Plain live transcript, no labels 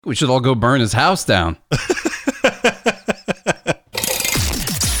We should all go burn his house down.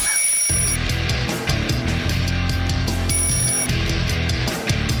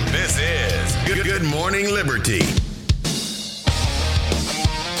 This is Good Morning Liberty.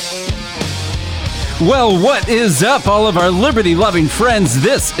 Well, what is up, all of our liberty-loving friends?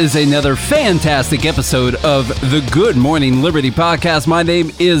 This is another fantastic episode of the Good Morning Liberty podcast. My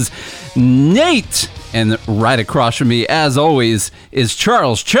name is Nate, and right across from me, as always, is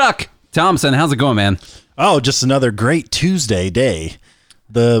Charles Chuck Thompson. How's it going, man? Oh, just another great Tuesday day.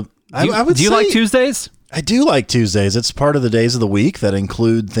 Do you like Tuesdays? I do like Tuesdays. It's part of the days of the week that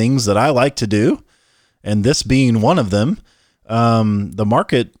include things that I like to do, and this being one of them. The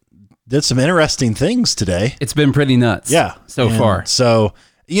market did some interesting things today. It's been pretty nuts. Yeah. So far. So,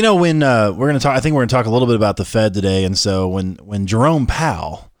 you know, when we're going to talk, I think we're going to talk a little bit about the Fed today. And so when Jerome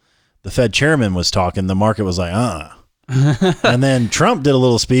Powell, the Fed chairman, was talking, the market was like, and then Trump did a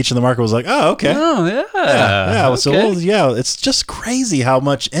little speech and the market was like, oh, okay. Oh, yeah. Yeah. Okay. So, it's just crazy how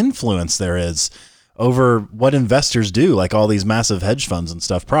much influence there is over what investors do, like all these massive hedge funds and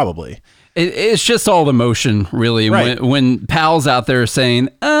stuff, probably. It's just all the motion, really. Right. When Powell's out there saying,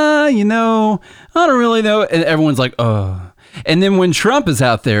 I don't really know. And everyone's like, oh. And then when Trump is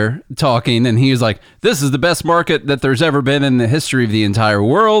out there talking and he's like, this is the best market that there's ever been in the history of the entire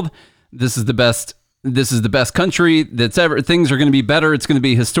world. This is the best country that's ever, things are going to be better. It's going to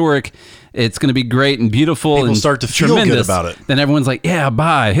be historic. It's going to be great and beautiful. People and start to feel tremendous. good about it. Then everyone's like, yeah,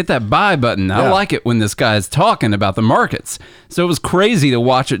 buy, hit that buy button. I like it when this guy's talking about the markets. So it was crazy to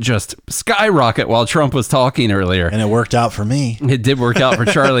watch it just skyrocket while Trump was talking earlier. And it worked out for me. It did work out for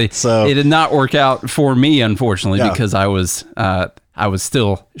Charlie. So it did not work out for me, unfortunately, because I was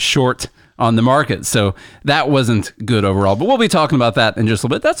still short on the market. So that wasn't good overall. But we'll be talking about that in just a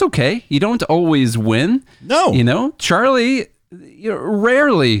little bit. That's okay. You don't always win. No. Charlie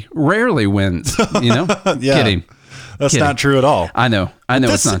rarely wins. Yeah. Kidding. That's not true at all. I know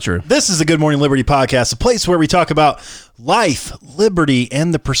it's not true. This is the Good Morning Liberty podcast, a place where we talk about life, liberty,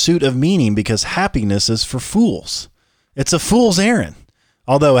 and the pursuit of meaning, because happiness is for fools. It's a fool's errand.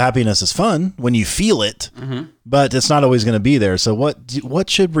 Although happiness is fun when you feel it, but it's not always going to be there. So what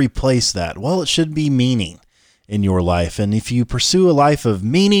should replace that? Well, it should be meaning in your life. And if you pursue a life of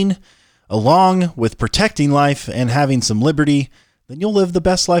meaning along with protecting life and having some liberty, then you'll live the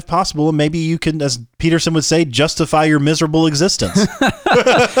best life possible. And maybe you can, as Peterson would say, justify your miserable existence. Well,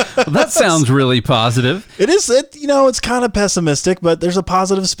 that sounds really positive. It is. It's kind of pessimistic, but there's a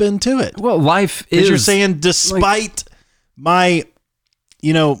positive spin to it. Well, life is... As you're saying, despite my...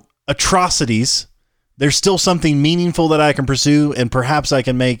 atrocities, there's still something meaningful that I can pursue, and perhaps I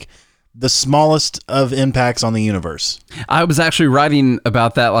can make the smallest of impacts on the universe. I was actually writing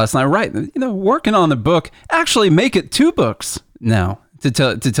about that last night, working on a book, actually make it 2 books now, to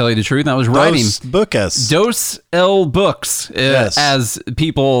tell you the truth. I was writing Dos El Books, as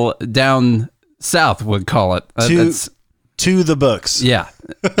people down south would call it. To the books. Yeah,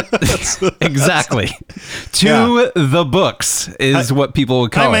 exactly. The books is what people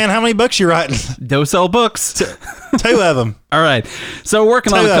would call it. Hey, man, how many books you writing? Dos El Books. 2 of them. All right. So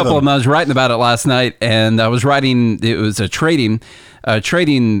working on a couple of them. I was writing about it last night, and I was writing, it was a trading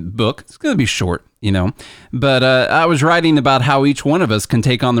book. It's going to be short, but I was writing about how each one of us can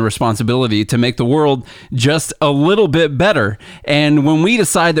take on the responsibility to make the world just a little bit better. And when we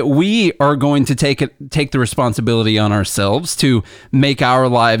decide that we are going to take the responsibility on ourselves to make our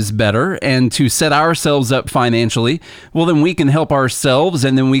lives better and to set ourselves up financially, well, then we can help ourselves,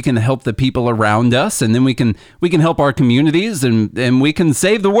 and then we can help the people around us, and then we can help our communities, and we can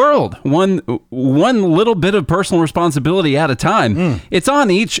save the world one little bit of personal responsibility at a time. It's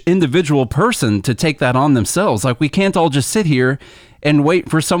on each individual person to take that on themselves. Like, we can't all just sit here and wait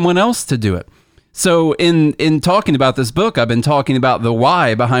for someone else to do it. So in talking about this book, I've been talking about the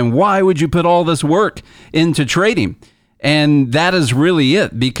why behind why would you put all this work into trading? And that is really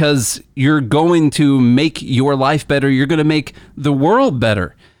it, because you're going to make your life better. You're going to make the world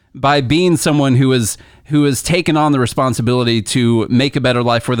better by being someone who has taken on the responsibility to make a better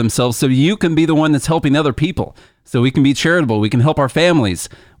life for themselves, so you can be the one that's helping other people. So we can be charitable. We can help our families.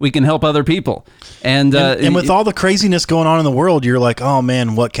 We can help other people. And with all the craziness going on in the world, you're like, oh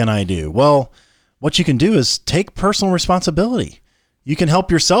man, what can I do? Well, what you can do is take personal responsibility. You can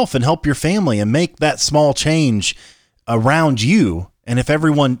help yourself and help your family and make that small change around you. And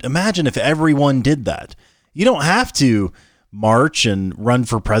imagine if everyone did that. You don't have to march and run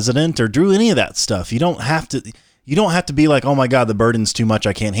for president or do any of that stuff. You don't have to be like, oh my God, the burden's too much,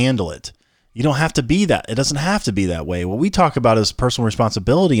 I can't handle it. You don't have to be that. It doesn't have to be that way. What we talk about is personal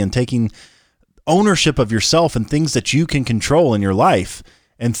responsibility and taking ownership of yourself and things that you can control in your life,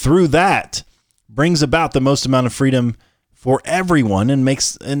 and through that brings about the most amount of freedom for everyone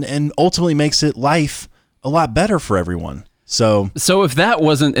and ultimately makes it life a lot better for everyone. So if that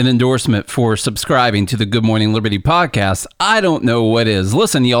wasn't an endorsement for subscribing to the Good Morning Liberty podcast, I don't know what is.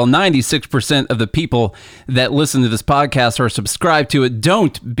 Listen, y'all, 96% of the people that listen to this podcast are subscribed to it.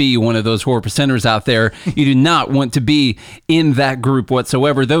 Don't be one of those 4%ers out there. You do not want to be in that group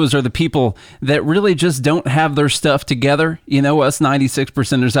whatsoever. Those are the people that really just don't have their stuff together. You know, us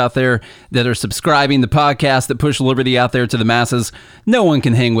 96%ers out there that are subscribing the podcast that push liberty out there to the masses. No one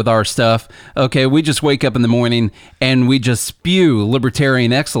can hang with our stuff. Okay, we just wake up in the morning and we just spew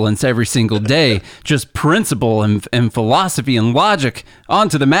libertarian excellence every single day, just principle and philosophy and logic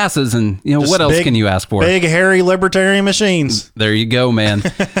onto the masses. And, you know, just what else can you ask for? Big, hairy libertarian machines. There you go, man.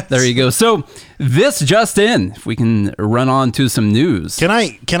 There you go. So this just in, if we can run on to some news. Can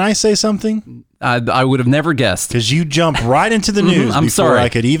I say something? I would have never guessed. Because you jumped right into the news I'm before sorry. I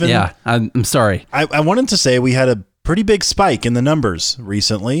could even... Yeah, I'm sorry. I wanted to say we had a pretty big spike in the numbers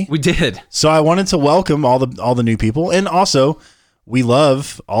recently. We did. So I wanted to welcome all the new people, and also we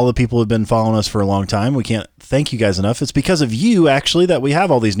love all the people who've been following us for a long time. We can't thank you guys enough. It's because of you actually that we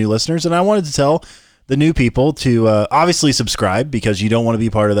have all these new listeners, and I wanted to tell the new people to obviously subscribe because you don't want to be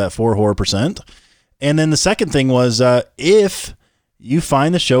part of that 4%. And then the second thing was if you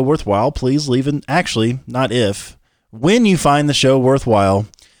find the show worthwhile, please leave when you find the show worthwhile,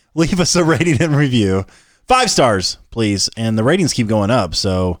 leave us a rating and review. 5 stars, please. And the ratings keep going up.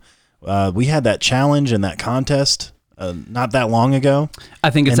 So we had that challenge and that contest not that long ago. I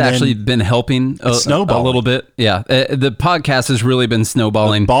think it's actually been helping a little bit. Yeah. The podcast has really been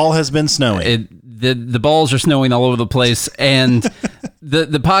snowballing. The ball has been snowing. The balls are snowing all over the place. And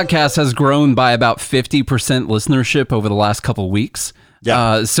the podcast has grown by about 50% listenership over the last couple of weeks.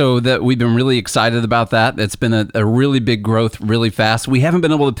 Yeah. So that we've been really excited about that. It's been a really big growth really fast. We haven't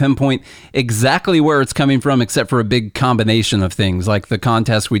been able to pinpoint exactly where it's coming from, except for a big combination of things like the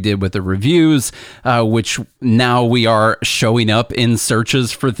contest we did with the reviews, which now we are showing up in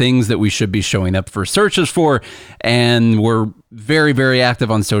searches for things that we should be showing up for searches for. And we're very, very active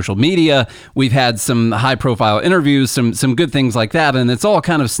on social media. We've had some high profile interviews, some good things like that. And it's all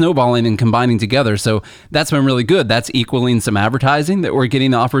kind of snowballing and combining together. So that's been really good. That's equaling some advertising that we're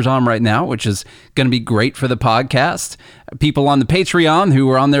getting offers on right now, which is going to be great for the podcast. People on the Patreon who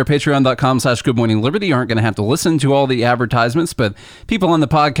are on there, patreon.com/goodmorningliberty, aren't going to have to listen to all the advertisements, but people on the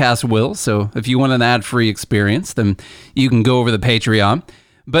podcast will. So if you want an ad-free experience, then you can go over the Patreon.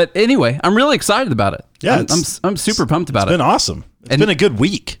 But anyway, I'm really excited about it. Yeah, I'm super pumped about it. It's been awesome. It's been a good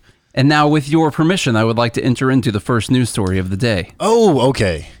week. And now, with your permission, I would like to enter into the first news story of the day. Oh,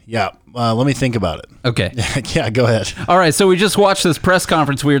 okay. Yeah. Let me think about it. Okay. Yeah, go ahead. All right. So we just watched this press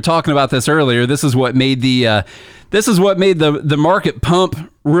conference. We were talking about this earlier. This is what made the market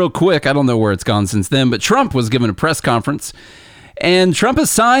pump real quick. I don't know where it's gone since then, but Trump was given a press conference, and Trump has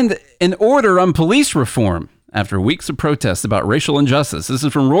signed an order on police reform after weeks of protests about racial injustice. This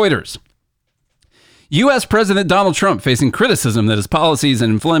is from Reuters. U.S. President Donald Trump facing criticism that his policies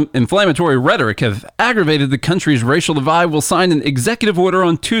and inflammatory rhetoric have aggravated the country's racial divide will sign an executive order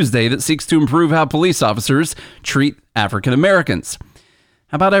on Tuesday that seeks to improve how police officers treat African Americans.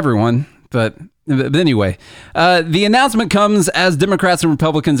 How about everyone? But anyway, the announcement comes as Democrats and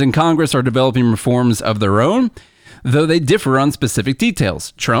Republicans in Congress are developing reforms of their own, though they differ on specific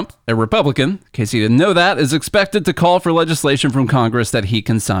details. Trump, a Republican, in case you didn't know that, is expected to call for legislation from Congress that he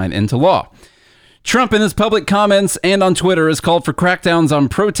can sign into law. Trump, in his public comments and on Twitter, has called for crackdowns on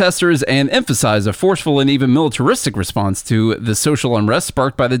protesters and emphasized a forceful and even militaristic response to the social unrest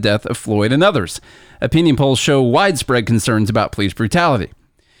sparked by the death of Floyd and others. Opinion polls show widespread concerns about police brutality.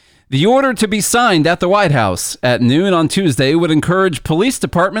 The order to be signed at the White House at noon on Tuesday would encourage police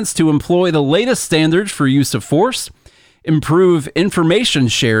departments to employ the latest standards for use of force, improve information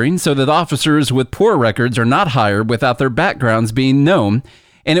sharing so that officers with poor records are not hired without their backgrounds being known,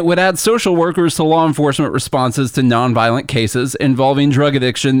 and it would add social workers to law enforcement responses to nonviolent cases involving drug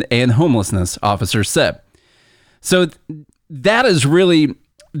addiction and homelessness, officers said. So that is really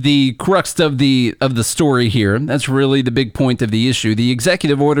the crux of the story here. That's really the big point of the issue. The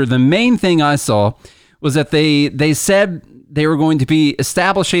executive order, the main thing I saw was that they said they were going to be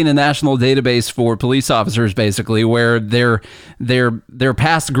establishing a national database for police officers, basically, where their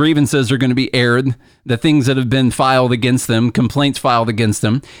past grievances are going to be aired, the things that have been filed against them, complaints filed against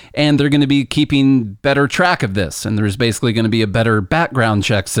them, and they're going to be keeping better track of this. And there's basically going to be a better background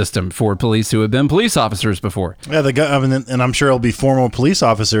check system for police who have been police officers before. Yeah, and I'm sure it'll be former police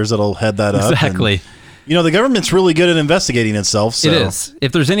officers that'll head that up. Exactly. You know, the government's really good at investigating itself. So. It is.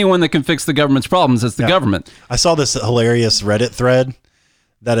 If there's anyone that can fix the government's problems, it's the government. I saw this hilarious Reddit thread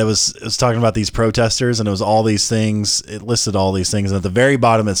that it was talking about these protesters, and it was all these things. It listed all these things, and at the very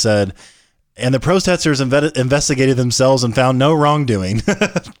bottom it said, and the protesters investigated themselves and found no wrongdoing.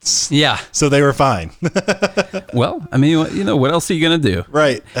 Yeah. So they were fine. Well, I mean, what else are you going to do?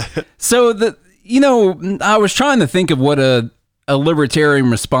 Right. So I was trying to think of what a libertarian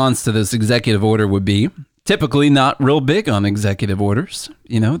response to this executive order would be. Typically not real big on executive orders.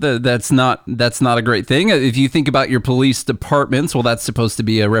 That's not a great thing. If you think about your police departments, well, that's supposed to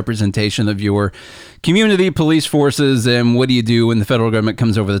be a representation of your community, police forces, and what do you do when the federal government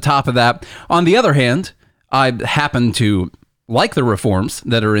comes over the top of that? On the other hand, I happen to like the reforms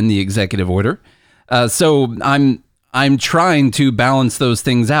that are in the executive order. So I'm trying to balance those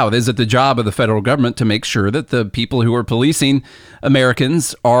things out. Is it the job of the federal government to make sure that the people who are policing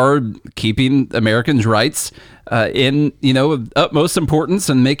Americans are keeping Americans' rights in, utmost importance,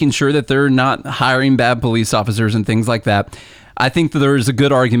 and making sure that they're not hiring bad police officers and things like that? I think that there's a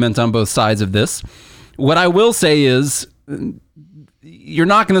good argument on both sides of this. What I will say is you're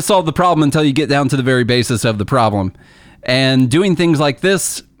not going to solve the problem until you get down to the very basis of the problem. And doing things like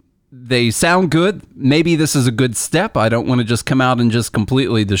this, they sound good. Maybe this is a good step. I don't want to just come out and just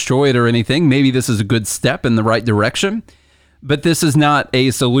completely destroy it or anything. Maybe this is a good step in the right direction, but this is not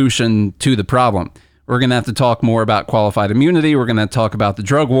a solution to the problem. We're going to have to talk more about qualified immunity. We're going to talk about the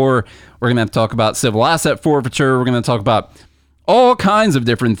drug war. We're going to have to talk about civil asset forfeiture. We're going to talk about all kinds of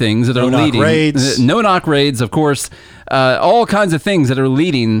different things that are leading. No-knock raids, of course. All kinds of things that are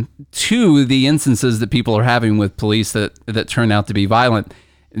leading to the instances that people are having with police that turn out to be violent.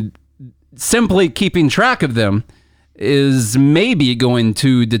 Simply keeping track of them is maybe going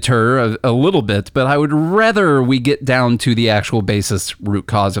to deter a little bit, but I would rather we get down to the actual basis root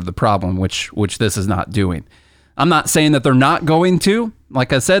cause of the problem, which this is not doing. I'm not saying that they're not going to.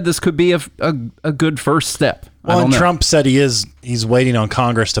 Like I said, this could be a good first step. Well, and Trump said he's waiting on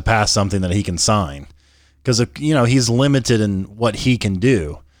Congress to pass something that he can sign because, he's limited in what he can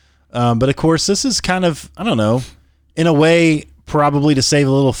do. But of course, this is kind of, I don't know, in a way, probably to save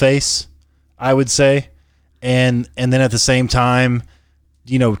a little face, I would say. And then at the same time,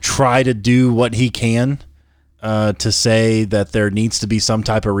 try to do what he can to say that there needs to be some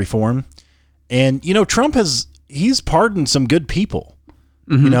type of reform. And, Trump he's pardoned some good people,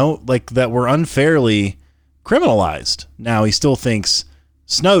 like that were unfairly criminalized. Now he still thinks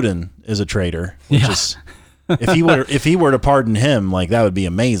Snowden is a traitor, which is, if he were to pardon him, like that would be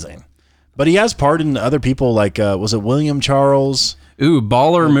amazing. But he has pardoned other people, like was it William Charles? Ooh,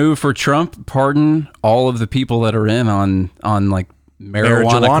 baller move for Trump. Pardon all of the people that are in on like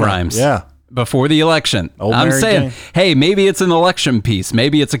marijuana crimes. Yeah. Before the election. I'm saying, hey, maybe it's an election piece,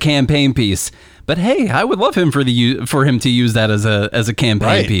 maybe it's a campaign piece, but hey, I would love him for him to use that as a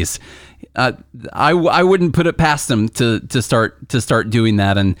campaign piece. I wouldn't put it past him to start doing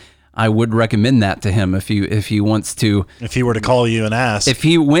that, and I would recommend that to him if he wants to. If he were to call you and ask.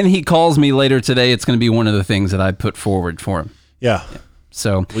 When he calls me later today, it's going to be one of the things that I put forward for him. Yeah.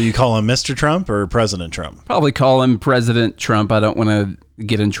 So will you call him Mr. Trump or President Trump? Probably call him President Trump. I don't want to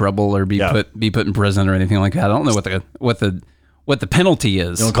get in trouble or be put in prison or anything like that. I don't know what the penalty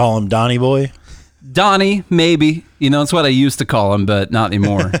is. You don't call him Donnie Boy? Donnie, maybe. It's what I used to call him, but not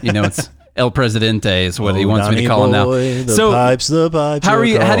anymore. It's El Presidente is what he wants me to call him now. The pipes.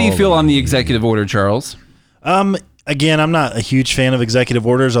 How do you feel on the executive order, Charles? Again, I'm not a huge fan of executive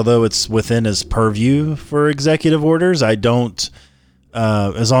orders, although it's within his purview for executive orders. I don't,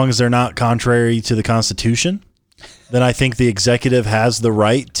 as long as they're not contrary to the Constitution, then I think the executive has the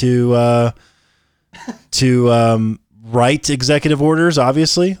right to write executive orders.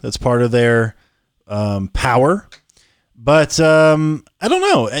 Obviously, that's part of their power. But I don't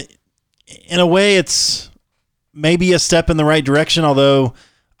know. In a way, it's maybe a step in the right direction, although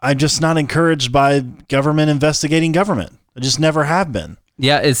I'm just not encouraged by government investigating government. I just never have been.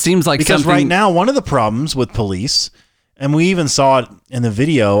 Yeah, it seems like because right now, one of the problems with police, and we even saw it in the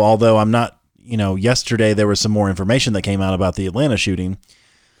video, although I'm not, yesterday there was some more information that came out about the Atlanta shooting,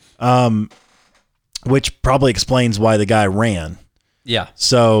 which probably explains why the guy ran. Yeah.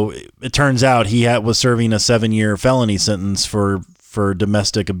 So it turns out he was serving a 7-year felony sentence for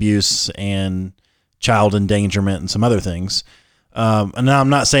domestic abuse and child endangerment and some other things. And now I'm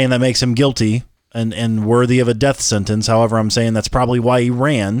not saying that makes him guilty and worthy of a death sentence. However, I'm saying that's probably why he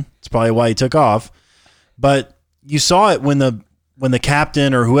ran. It's probably why he took off. But you saw it when the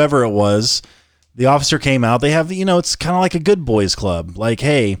captain or whoever it was, the officer came out. They have, it's kind of like a good boys club. Like,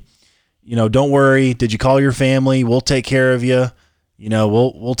 hey, don't worry. Did you call your family? We'll take care of you.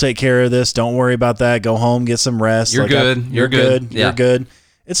 We'll take care of this. Don't worry about that. Go home, get some rest. You're good. You're good. You're good.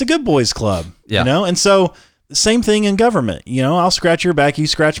 It's a good boys club. Yeah. And so Same thing in government. I'll scratch your back, you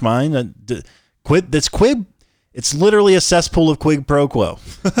scratch mine. It's literally a cesspool of quid pro quo.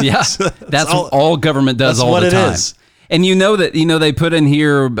 Yeah, that's what all government does all the time. Is. And they put in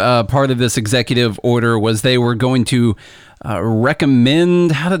here, part of this executive order was they were going to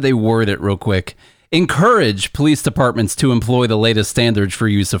recommend, how did they word it real quick? Encourage police departments to employ the latest standards for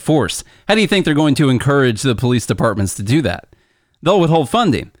use of force. How do you think they're going to encourage the police departments to do that? They'll withhold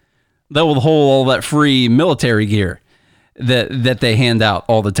funding. They'll withhold all that free military gear that they hand out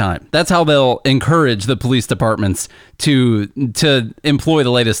all the time. That's how they'll encourage the police departments to employ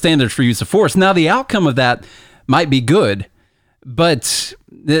the latest standards for use of force. Now, the outcome of that might be good, but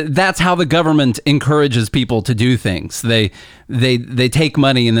that's how the government encourages people to do things. They take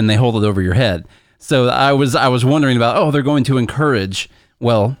money and then they hold it over your head. So I was wondering about, they're going to encourage.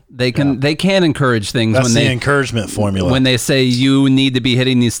 Well, they can encourage things. That's when the encouragement formula. When they say you need to be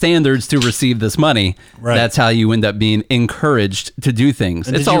hitting these standards to receive this money, right. That's how you end up being encouraged to do things.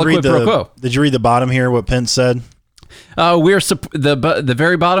 And it's all a quid pro quo. Did you read the bottom here, what Pence said? The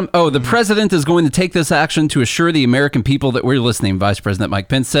very bottom. The president is going to take this action to assure the American people that we're listening. Vice President Mike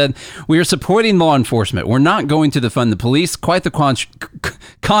Pence said, "We are supporting law enforcement. We're not going to defund the police. Quite the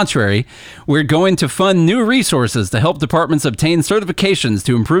contrary. We're going to fund new resources to help departments obtain certifications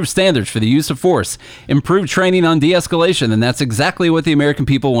to improve standards for the use of force, improve training on de-escalation, and that's exactly what the American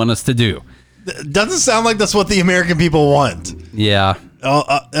people want us to do." Doesn't sound like that's what the American people want. Yeah.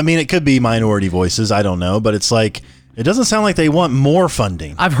 It could be minority voices. I don't know, but it's like, it doesn't sound like they want more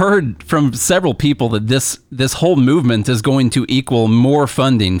funding. I've heard from several people that this whole movement is going to equal more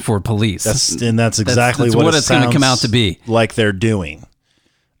funding for police. That's exactly what it's going to come out to be. Like they're doing.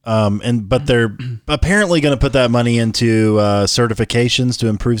 But they're apparently going to put that money into certifications to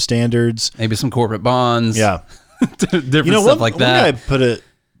improve standards. Maybe some corporate bonds. Yeah. Different stuff like that. One guy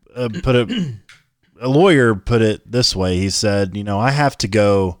a lawyer put it this way. He said, I have to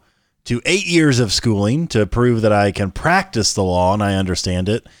go to 8 years of schooling to prove that I can practice the law and I understand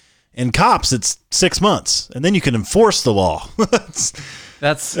it. In cops, it's 6 months, and then you can enforce the law.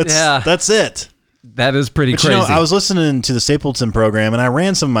 That's it. That is pretty crazy. I was listening to the Stapleton program, and I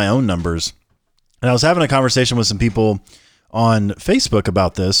ran some of my own numbers, and I was having a conversation with some people on Facebook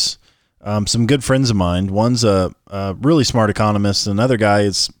about this. Some good friends of mine. One's a really smart economist, and another guy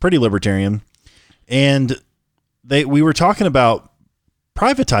is pretty libertarian, and we were talking about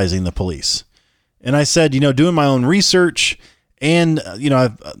privatizing the police. And I said, doing my own research, and I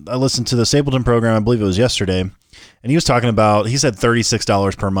listened to the Stapleton program, I believe it was yesterday, and he was talking about, he said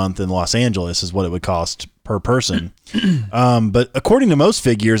 $36 per month in Los Angeles is what it would cost per person. But according to most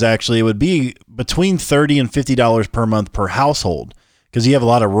figures, actually, it would be between $30 and $50 per month per household, because you have a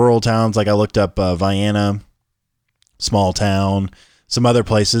lot of rural towns. Like I looked up Vienna, small town, some other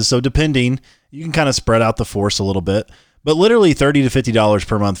places. So depending, you can kind of spread out the force a little bit. But literally $30 to $50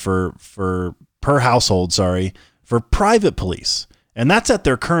 per month per household, for private police. And that's at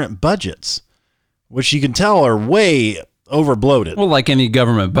their current budgets, which you can tell are way overbloated. Well, like any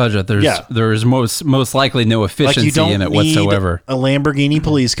government budget, there's most likely no efficiency in it whatsoever. A Lamborghini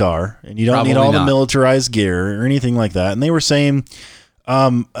police car, and you don't need all the militarized gear or anything like that. And they were saying,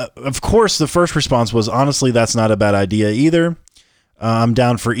 of course, the first response was, honestly, that's not a bad idea either. I'm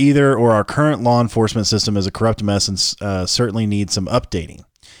down for either, or our current law enforcement system is a corrupt mess and certainly needs some updating.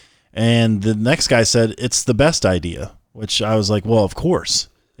 And the next guy said, it's the best idea, which I was like, well, of course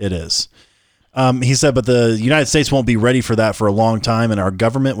it is. He said, but the United States won't be ready for that for a long time, and our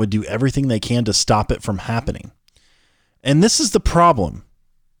government would do everything they can to stop it from happening. And this is the problem,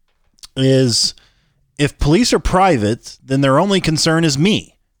 is if police are private, then their only concern is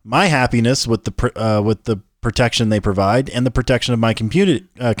me, my happiness with the protection they provide and the protection of my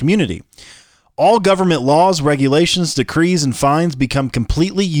community. All government laws, regulations, decrees, and fines become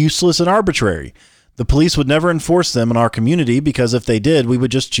completely useless and arbitrary. The police would never enforce them in our community because if they did, we would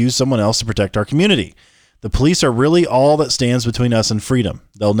just choose someone else to protect our community. The police are really all that stands between us and freedom.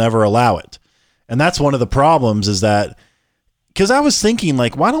 They'll never allow it. And that's one of the problems, is that, because I was thinking,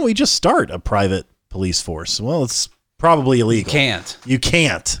 like, why don't we just start a private police force? Well, it's probably illegal. You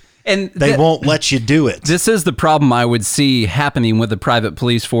can't. And they won't let you do it. This is the problem I would see happening with the private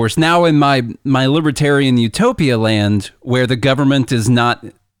police force. Now in my libertarian utopia land, where the government is not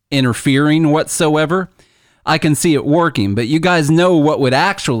interfering whatsoever, I can see it working. But you guys know what would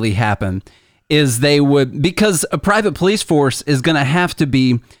actually happen is because a private police force is going to have to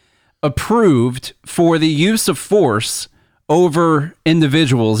be approved for the use of force over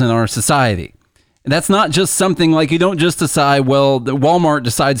individuals in our society. That's not just something like, you don't just decide, well, Walmart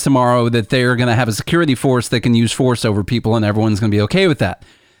decides tomorrow that they're going to have a security force that can use force over people and everyone's going to be okay with that.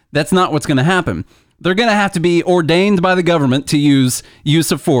 That's not what's going to happen. They're going to have to be ordained by the government to use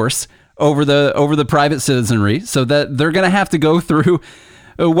of force over the private citizenry, so that they're going to have to go through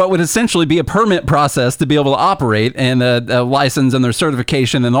what would essentially be a permit process to be able to operate, and a license and their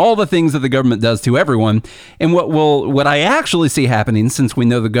certification and all the things that the government does to everyone. And what I actually see happening, since we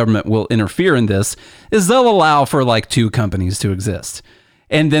know the government will interfere in this, is they'll allow for like 2 companies to exist.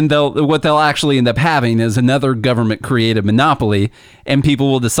 And then what they'll actually end up having is another government-created monopoly, and people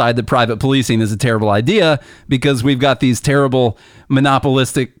will decide that private policing is a terrible idea because we've got these terrible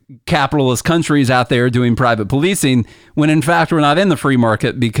monopolistic capitalist countries out there doing private policing, when in fact we're not in the free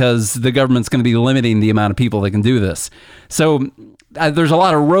market because the government's going to be limiting the amount of people that can do this. So there's a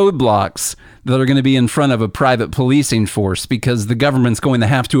lot of roadblocks that are going to be in front of a private policing force because the government's going to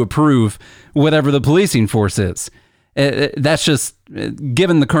have to approve whatever the policing force is. That's just,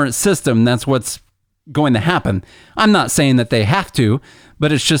 given the current system, that's what's going to happen. I'm not saying that they have to,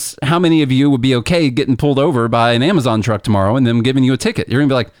 but it's just, how many of you would be okay getting pulled over by an Amazon truck tomorrow and them giving you a ticket? You're going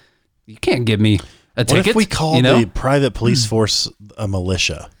to be like, you can't give me a ticket. What if we call the private police force a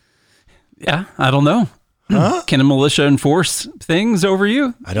militia? Yeah, I don't know. Huh? Can a militia enforce things over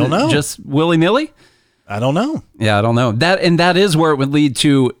you? I don't know. Just willy-nilly? I don't know. Yeah, I don't know. That is where it would lead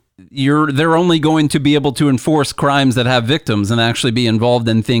to. They're only going to be able to enforce crimes that have victims and actually be involved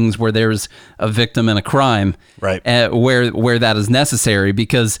in things where there's a victim and a crime, right? Where that is necessary,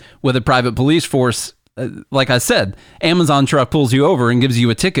 because with a private police force, like I said, Amazon truck pulls you over and gives you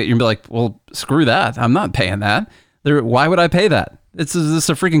a ticket. You'll be like, well, screw that. I'm not paying that. Why would I pay that? This is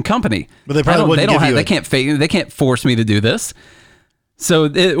a freaking company. But they probably wouldn't give you they can't force me to do this. So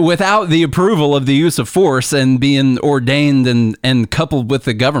without the approval of the use of force and being ordained and coupled with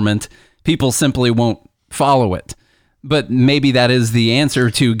the government, people simply won't follow it. But maybe that is the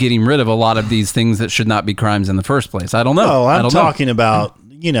answer to getting rid of a lot of these things that should not be crimes in the first place. I don't know. Oh, I'm talking about,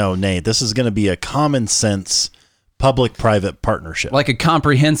 Nate, this is going to be a common sense public-private partnership. Like a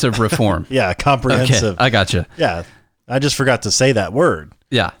comprehensive reform. Yeah, comprehensive. Okay, I gotcha. Yeah, I just forgot to say that word.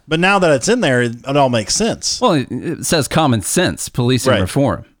 Yeah. But now that it's in there, it all makes sense. Well, it says common sense, policing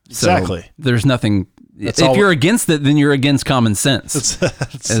reform. So exactly. There's nothing. If you're against it, then you're against common sense.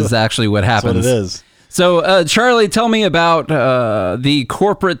 Is actually what happens. That's what it is. So, Charlie, tell me about the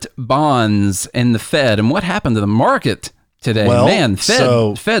corporate bonds and the Fed and what happened to the market today. Well, man,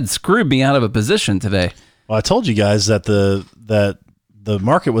 Fed screwed me out of a position today. Well, I told you guys that the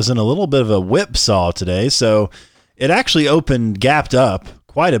market was in a little bit of a whipsaw today. So it actually gapped up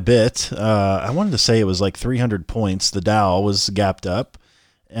quite a bit. I wanted to say it was like 300 points. The Dow was gapped up,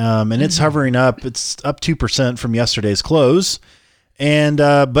 and it's hovering up. It's up 2% from yesterday's close, and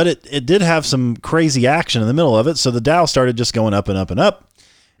but it did have some crazy action in the middle of it. So the Dow started just going up and up and up,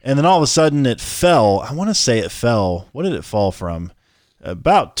 and then all of a sudden it fell. I want to say it fell. What did it fall from?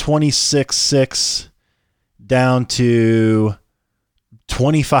 About 26.6 down to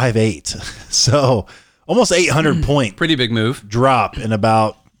 25.8. So almost 800 point. Pretty big move. Drop in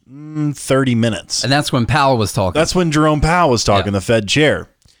about 30 minutes. And that's when Powell was talking. That's when Jerome Powell was talking, the Fed chair.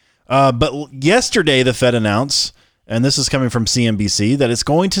 But yesterday the Fed announced, and this is coming from CNBC, that it's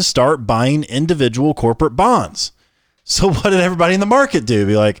going to start buying individual corporate bonds. So what did everybody in the market do?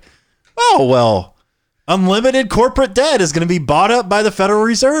 Be like, oh, well, unlimited corporate debt is going to be bought up by the Federal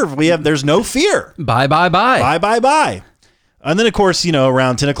Reserve. There's no fear. Buy. Buy. And then, of course,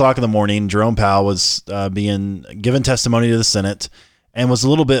 around 10 o'clock in the morning, Jerome Powell was being given testimony to the Senate and was a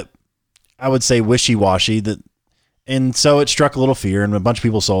little bit, I would say, wishy-washy. And so it struck a little fear, and a bunch of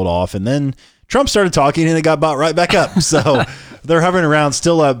people sold off. And then Trump started talking, and it got bought right back up. So they're hovering around,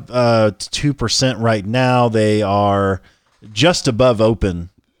 still up 2% right now. They are just above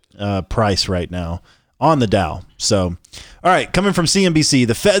open price right now on the Dow. So, all right, coming from CNBC,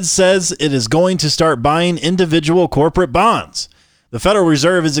 the Fed says it is going to start buying individual corporate bonds. The Federal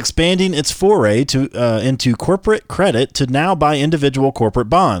Reserve is expanding its foray into corporate credit to now buy individual corporate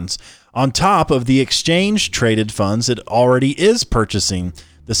bonds, on top of the exchange-traded funds it already is purchasing,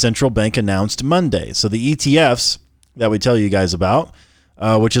 the central bank announced Monday. So the ETFs that we tell you guys about,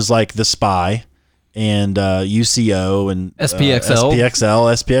 which is like the SPY and UCO and SPXL,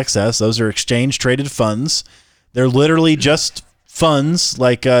 SPXS, those are exchange-traded funds. They're literally just funds,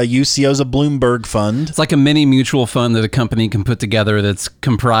 like UCO is a Bloomberg fund. It's like a mini mutual fund that a company can put together that's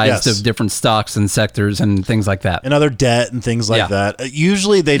comprised of different stocks and sectors and things like that. And other debt and things like that.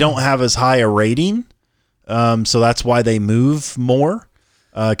 Usually they don't have as high a rating, so that's why they move more,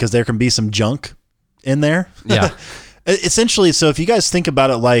 because there can be some junk in there. Yeah. Essentially, so if you guys think about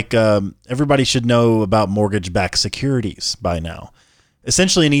it, like everybody should know about mortgage-backed securities by now.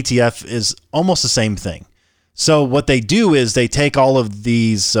 Essentially, an ETF is almost the same thing. So what they do is they take all of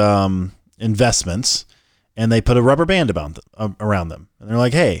these investments, and they put a rubber band around them. And they're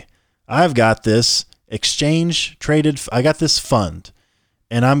like, hey, I've got this I got this fund,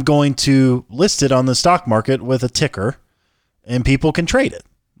 and I'm going to list it on the stock market with a ticker, and people can trade it,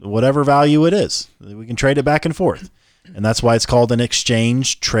 whatever value it is. We can trade it back and forth. And that's why it's called an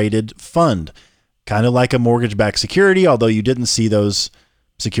exchange-traded fund, kind of like a mortgage-backed security, although you didn't see those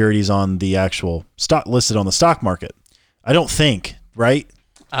securities on the actual stock listed on the stock market. I don't think, right?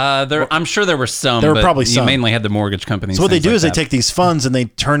 I'm sure there were some. There were but probably you some. mainly had the mortgage companies. So what they do is that. they take these funds and they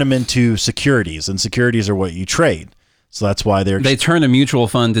turn them into securities, and securities are what you trade. So that's why they turn a mutual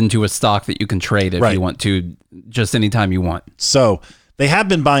fund into a stock that you can trade if you want to, just anytime you want. So they have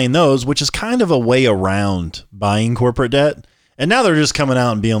been buying those, which is kind of a way around buying corporate debt. And now they're just coming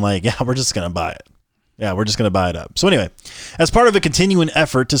out and being like, yeah, we're just going to buy it. Yeah, we're just going to buy it up. So anyway, as part of a continuing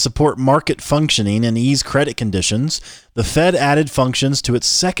effort to support market functioning and ease credit conditions, the Fed added functions to its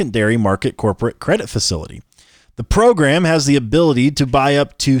secondary market corporate credit facility. The program has the ability to buy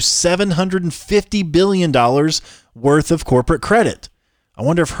up to $750 billion worth of corporate credit. I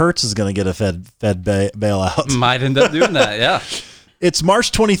wonder if Hertz is going to get a Fed bailout. Might end up doing that, yeah. Its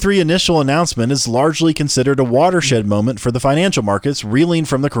March 23 initial announcement is largely considered a watershed moment for the financial markets reeling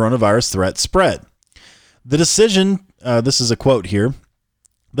from the coronavirus threat spread. The decision, this is a quote here,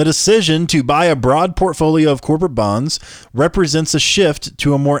 the decision to buy a broad portfolio of corporate bonds represents a shift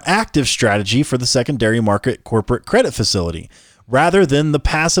to a more active strategy for the secondary market corporate credit facility, rather than the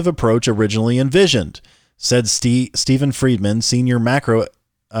passive approach originally envisioned, said Stephen Friedman, senior macro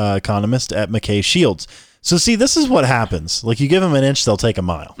economist at McKay Shields. So see, this is what happens. Like, you give them an inch, they'll take a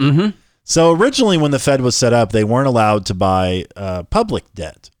mile. Mm-hmm. So originally when the Fed was set up, they weren't allowed to buy public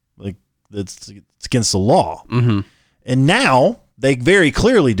debt. Like, it's against the law. Mm-hmm. And now they very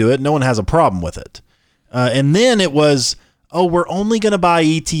clearly do it. No one has a problem with it. And then it was, we're only going to buy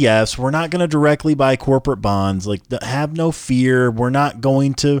ETFs. We're not going to directly buy corporate bonds. Like, have no fear. We're not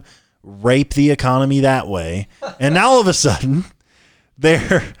going to rape the economy that way. And now all of a sudden,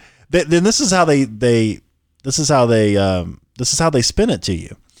 then this is how they spin it to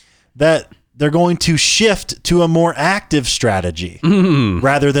you, that they're going to shift to a more active strategy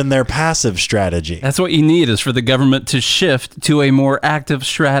rather than their passive strategy. That's what you need, is for the government to shift to a more active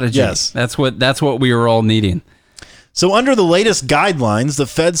strategy. Yes. That's what we were all needing. So under the latest guidelines, the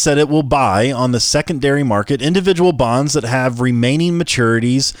Fed said it will buy on the secondary market individual bonds that have remaining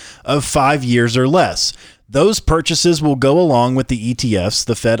maturities of 5 years or less. Those purchases will go along with the ETFs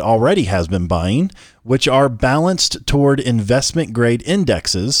the Fed already has been buying, which are balanced toward investment-grade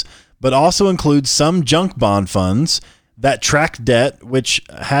indexes, but also include some junk bond funds that track debt which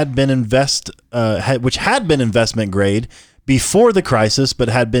had been investment grade before the crisis, but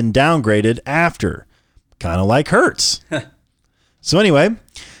had been downgraded after, kind of like Hertz. So anyway,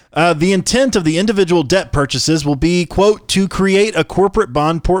 the intent of the individual debt purchases will be, quote, to create a corporate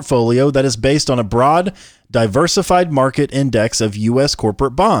bond portfolio that is based on a broad, diversified market index of U.S.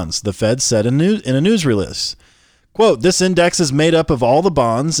 corporate bonds, the Fed said in a news release. Quote, this index is made up of all the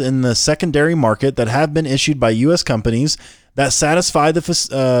bonds in the secondary market that have been issued by U.S. companies that satisfy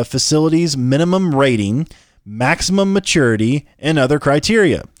the facility's minimum rating, maximum maturity, and other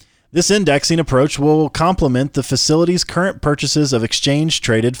criteria. This indexing approach will complement the facility's current purchases of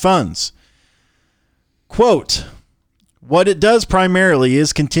exchange-traded funds. Quote, what it does primarily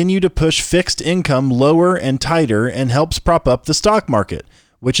is continue to push fixed income lower and tighter and helps prop up the stock market,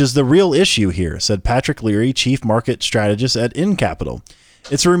 which is the real issue here, said Patrick Leary, chief market strategist at InCapital.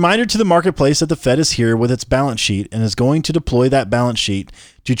 It's a reminder to the marketplace that the Fed is here with its balance sheet and is going to deploy that balance sheet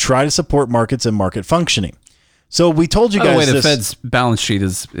to try to support markets and market functioning. So we told you guys. By the way, the Fed's balance sheet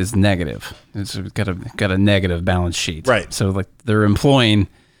is negative. It's got a negative balance sheet. Right. So like they're employing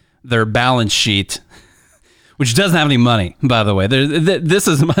their balance sheet, which doesn't have any money, by the way. This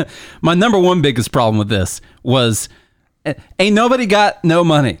is my number one biggest problem with this was ain't nobody got no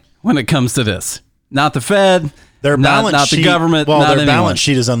money when it comes to this. Not the Fed. Their balance not sheet, the government. Well, not their anyone. balance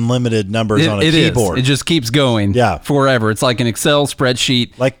sheet is unlimited numbers on a keyboard. It just keeps going forever. It's like an Excel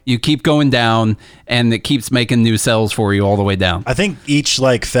spreadsheet. Like you keep going down, and it keeps making new cells for you all the way down. I think each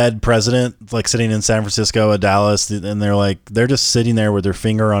Fed president, sitting in San Francisco, Dallas, and they're just sitting there with their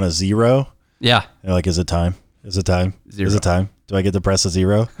finger on a zero. Yeah. They're like, is it time? Is it time? Zero. Is it time? Do I get to press a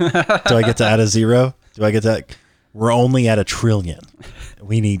zero? Do I get to add a zero? Do I get to? We're only at 1 trillion.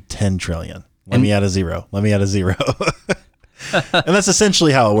 We need 10 trillion. Let me add a zero. Let me add a zero. And that's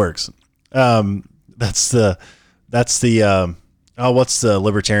essentially how it works. What's the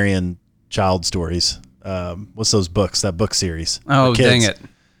libertarian child stories? What's those books? That book series? Oh, dang it!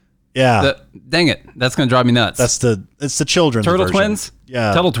 Yeah. Dang it. That's going to drive me nuts. It's the children's Turtle version. Twins?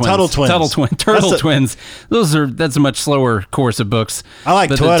 Yeah. Turtle Twins. That's a much slower course of books. I like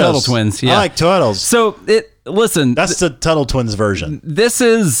Turtle Turtles. Twins. Yeah. I like Turtles. So listen. That's the Tuttle Twins version.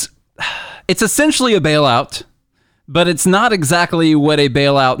 It's essentially a bailout, but it's not exactly what a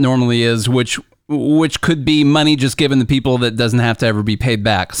bailout normally is, which could be money just given to people that doesn't have to ever be paid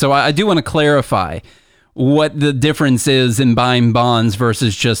back. So I do want to clarify what the difference is in buying bonds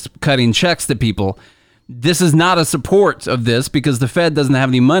versus just cutting checks to people. This is not a support of this because the Fed doesn't have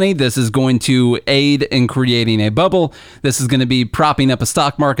any money. This is going to aid in creating a bubble. This is going to be propping up a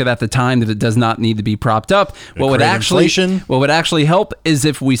stock market at the time that it does not need to be propped up. What would actually help is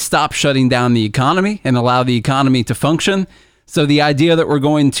if we stop shutting down the economy and allow the economy to function. So the idea that we're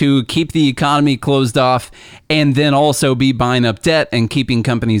going to keep the economy closed off and then also be buying up debt and keeping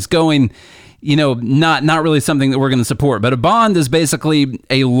companies going, not really something that we're going to support. But a bond is basically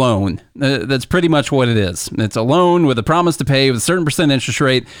a loan. That's pretty much what it is. It's a loan with a promise to pay with a certain percent interest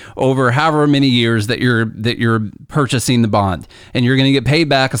rate over however many years that you're purchasing the bond, and you're going to get paid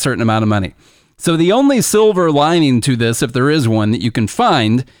back a certain amount of money. So the only silver lining to this, if there is one that you can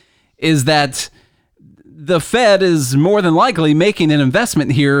find, is that the Fed is more than likely making an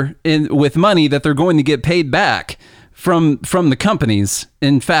investment here with money that they're going to get paid back from the companies.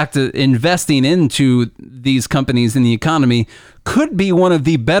 In fact, investing into these companies in the economy could be one of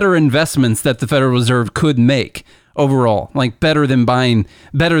the better investments that the Federal Reserve could make overall, like better than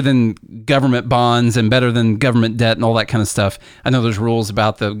government bonds and better than government debt and all that kind of stuff. I know there's rules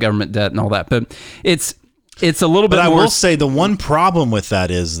about the government debt and all that, but it's a little bit more. But I will say the one problem with that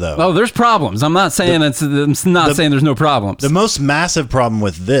is, though. Oh, there's problems. I'm not saying saying there's no problems. The most massive problem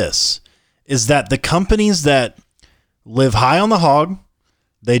with this is that the companies that live high on the hog,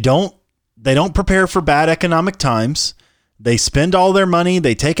 they don't prepare for bad economic times. They spend all their money.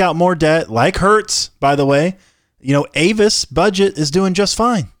 They take out more debt, like Hertz, by the way. Avis Budget is doing just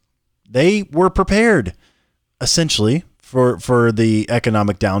fine. They were prepared, essentially, for the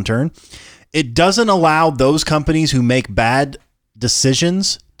economic downturn. It doesn't allow those companies who make bad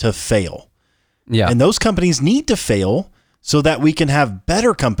decisions to fail. Yeah. And those companies need to fail so that we can have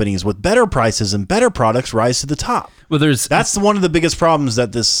better companies with better prices and better products rise to the top. Well, that's one of the biggest problems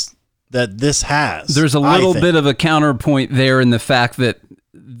that this has. There's a little bit of a counterpoint there in the fact that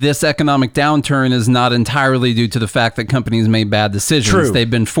this economic downturn is not entirely due to the fact that companies made bad decisions. True. They've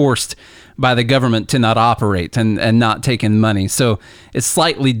been forced by the government to not operate and not take in money. So it's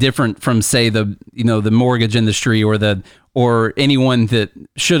slightly different from, say, the mortgage industry or anyone that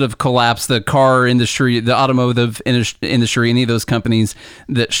should have collapsed, the car industry, the automotive industry, any of those companies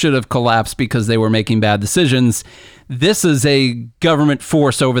that should have collapsed because they were making bad decisions. This is a government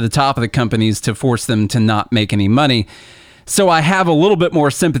force over the top of the companies to force them to not make any money. So I have a little bit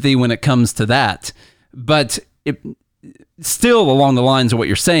more sympathy when it comes to that. But still along the lines of what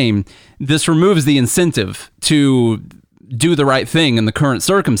you're saying, this removes the incentive to do the right thing in the current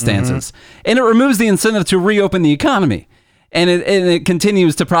circumstances. Mm-hmm. And it removes the incentive to reopen the economy. And it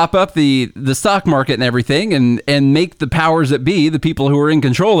continues to prop up the stock market and everything and make the powers that be, the people who are in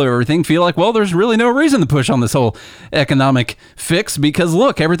control of everything, feel like, well, there's really no reason to push on this whole economic fix because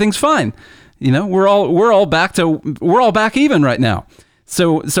look, everything's fine. We're all back even right now.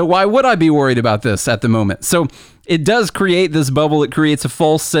 So why would I be worried about this at the moment? So it does create this bubble. It creates a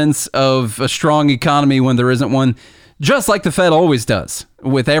false sense of a strong economy when there isn't one. Just like the Fed always does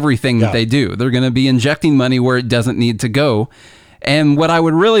with everything that they do. They're going to be injecting money where it doesn't need to go. And what I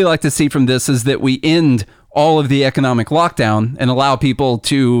would really like to see from this is that we end all of the economic lockdown and allow people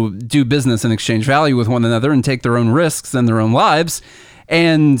to do business and exchange value with one another and take their own risks and their own lives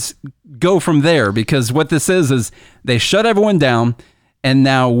and go from there. Because what this is they shut everyone down, and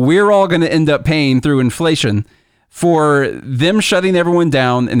now we're all going to end up paying through inflation for them shutting everyone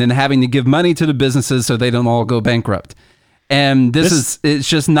down and then having to give money to the businesses so they don't all go bankrupt. And it's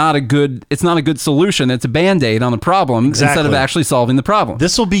just not a good solution. It's a Band-Aid on the problem instead of actually solving the problem.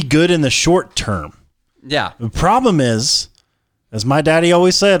 This will be good in the short term. Yeah. The problem is, as my daddy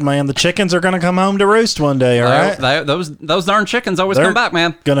always said, man, the chickens are going to come home to roost one day, all right? Those darn chickens always come back,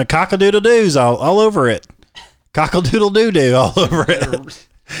 man. Going to cock-a-doodle-doos all over it. Cockle-doodle-doo-doo all over it.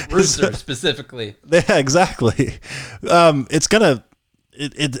 Rooster specifically. Yeah, exactly. It's gonna.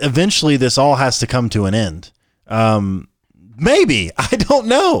 It eventually this all has to come to an end. Maybe, I don't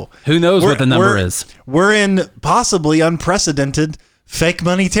know. Who knows what the number is? We're in possibly unprecedented fake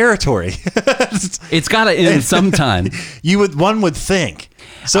money territory. It's got to end sometime. One would think.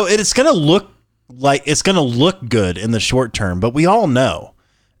 So it's gonna look good in the short term, but we all know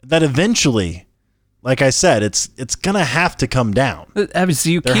that eventually like I said, it's going to have to come down.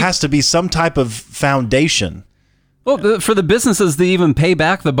 Obviously, there has to be some type of foundation. Well, for the businesses to even pay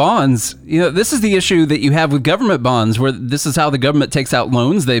back the bonds, this is the issue that you have with government bonds, where this is how the government takes out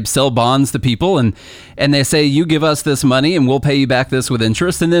loans. They sell bonds to people, and they say, you give us this money and we'll pay you back this with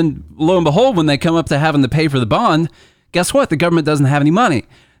interest. And then lo and behold, when they come up to having to pay for the bond, guess what? The government doesn't have any money.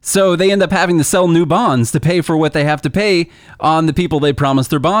 So they end up having to sell new bonds to pay for what they have to pay on the people they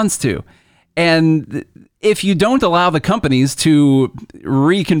promised their bonds to. And if you don't allow the companies to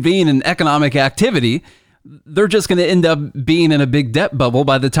reconvene in economic activity, they're just going to end up being in a big debt bubble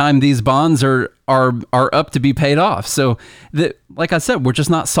by the time these bonds are up to be paid off. So, like I said, we're just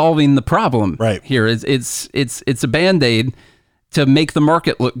not solving the problem here. It's a Band-Aid to make the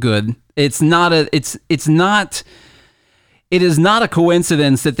market look good. It is not a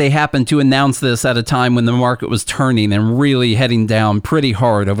coincidence that they happened to announce this at a time when the market was turning and really heading down pretty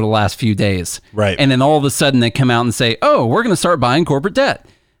hard over the last few days. Right. And then all of a sudden they come out and say, "Oh, we're going to start buying corporate debt."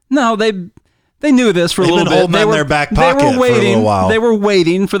 No, they knew this for a little bit. They were in their back pocket for a little while. They were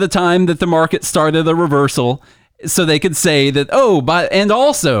waiting for the time that the market started a reversal, so they could say that, and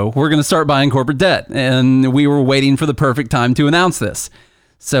also we're going to start buying corporate debt, and we were waiting for the perfect time to announce this.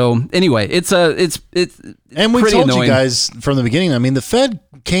 So anyway, it's and we told you guys from the beginning. I mean, the Fed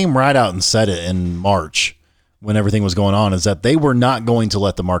came right out and said it in March when everything was going on, is that they were not going to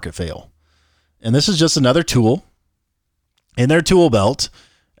let the market fail, and this is just another tool in their tool belt.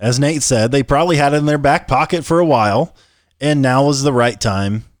 As Nate said, they probably had it in their back pocket for a while, and now is the right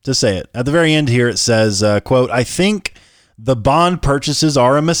time to say it. At the very end here, it says, quote, "I think the bond purchases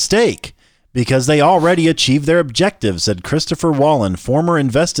are a mistake because they already achieved their objectives," said Christopher Wallen, former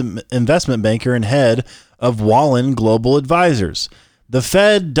investment banker and head of Wallen Global Advisors. "The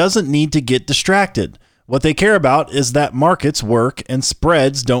Fed doesn't need to get distracted. What they care about is that markets work and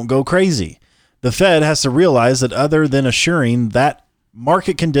spreads don't go crazy. The Fed has to realize that other than assuring that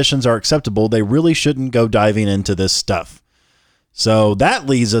market conditions are acceptable, they really shouldn't go diving into this stuff." So that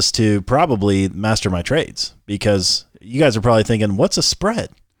leads us to probably Master My Trades, because you guys are probably thinking, what's a spread?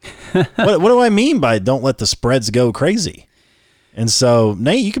 what do I mean by don't let the spreads go crazy? And so,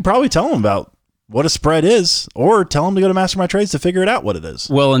 Nate, you could probably tell them about what a spread is, or tell them to go to Master My Trades to figure it out what it is.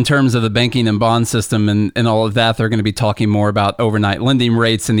 Well, in terms of the banking and bond system and all of that, they're going to be talking more about overnight lending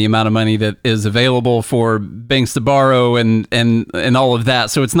rates and the amount of money that is available for banks to borrow and all of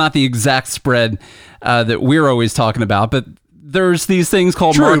that. So it's not the exact spread that we're always talking about, but there's these things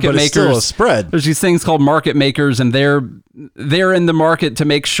called market makers. It's still a spread. There's these things called market makers, and they're in the market to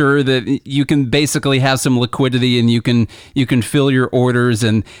make sure that you can basically have some liquidity and you can fill your orders.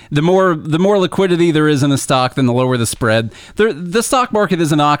 And the more liquidity there is in a stock, then the lower the spread. The stock market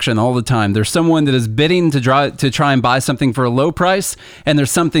is an auction all the time. There's someone that is bidding to try and buy something for a low price, and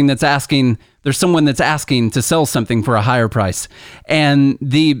there's someone that's asking to sell something for a higher price. And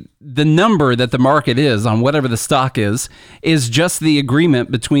the number that the market is on whatever the stock is just the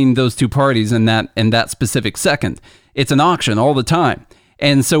agreement between those two parties in that specific second. It's an auction all the time.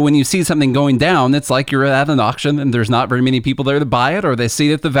 And so when you see something going down, it's like you're at an auction and there's not very many people there to buy it, or they see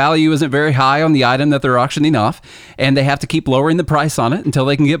that the value isn't very high on the item that they're auctioning off, and they have to keep lowering the price on it until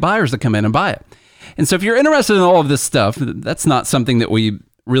they can get buyers to come in and buy it. And so if you're interested in all of this stuff, that's not something that we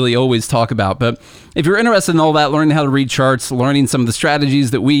really always talk about. But if you're interested in all that, learning how to read charts, learning some of the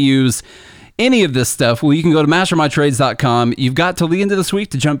strategies that we use, any of this stuff, well, you can go to mastermytrades.com. You've got till the end of this week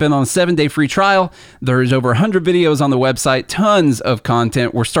to jump in on a 7-day free trial. There's over 100 videos on the website, tons of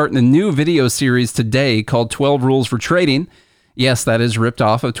content. We're starting a new video series today called 12 Rules for Trading. Yes, that is ripped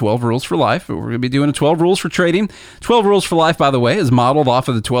off of 12 Rules for Life. We're going to be doing a 12 Rules for Trading. 12 Rules for Life, by the way, is modeled off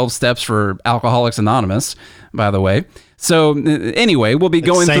of the 12 steps for Alcoholics Anonymous, by the way. So anyway, we'll be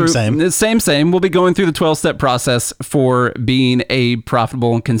going through same. We'll be going through the 12-step process for being a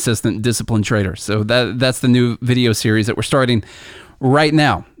profitable and consistent, disciplined trader. So that's the new video series that we're starting right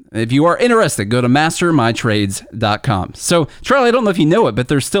now. If you are interested, go to mastermytrades.com. So, Charlie, I don't know if you know it, but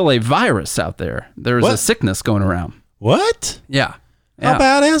there's still a virus out there. There's a sickness going around. What? Yeah. How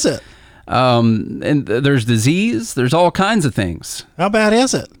bad is it? And there's disease. There's all kinds of things. How bad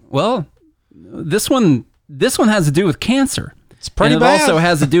is it? Well, this one has to do with cancer. It's pretty bad. It also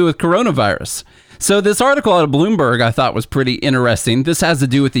has to do with coronavirus. So this article out of Bloomberg I thought was pretty interesting. This has to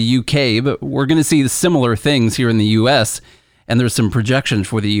do with the UK, but we're going to see similar things here in the US, and there's some projections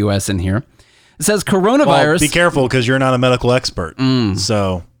for the US in here. It says coronavirus. Well, be careful because you're not a medical expert.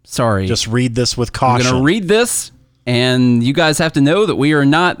 So sorry. Just read this with caution. I'm going to read this, and you guys have to know that we are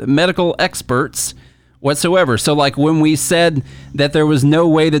not medical experts whatsoever. So like when we said that there was no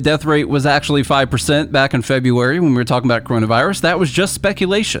way the death rate was actually 5% back in February when we were talking about coronavirus, that was just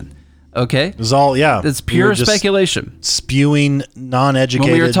speculation. Okay. It was all, yeah. It's We were pure just speculation. Spewing non-educated.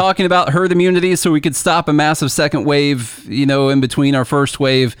 When we were talking about herd immunity so we could stop a massive second wave, in between our first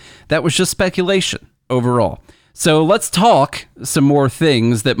wave, that was just speculation overall. So let's talk some more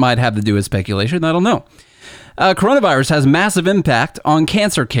things that might have to do with speculation. I don't know. Coronavirus has massive impact on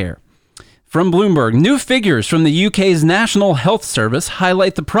cancer care. From Bloomberg, new figures from the UK's National Health Service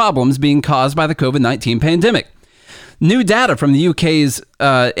highlight the problems being caused by the COVID-19 pandemic. New data from the UK's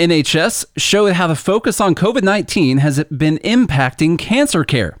NHS showed how the focus on COVID-19 has been impacting cancer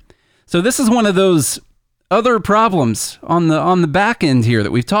care. So this is one of those other problems on the back end here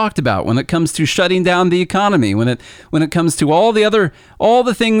that we've talked about when it comes to shutting down the economy, when it comes to all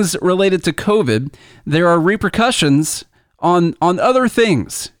the things related to COVID. There are repercussions on other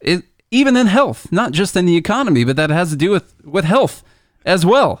things, even in health, not just in the economy, but that has to do with health as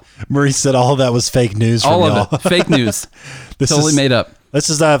well. Maurice said all of that was fake news from all y'all. of it, fake news. Totally made up. This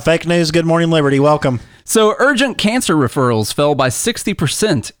is fake news. Good morning, Liberty. Welcome. So urgent cancer referrals fell by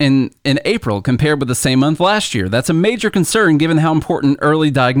 60% in April compared with the same month last year. That's a major concern given how important early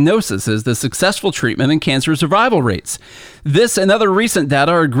diagnosis is to successful treatment and cancer survival rates. This and other recent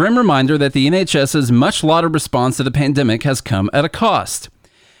data are a grim reminder that the NHS's much lauded response to the pandemic has come at a cost.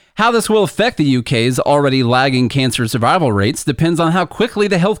 How this will affect the UK's already lagging cancer survival rates depends on how quickly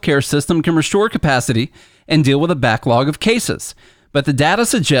the healthcare system can restore capacity and deal with a backlog of cases. But the data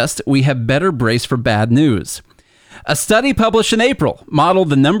suggests we have better brace for bad news. A study published in April modeled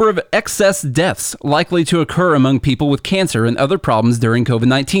the number of excess deaths likely to occur among people with cancer and other problems during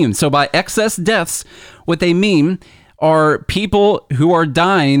COVID-19. So by excess deaths, what they mean are people who are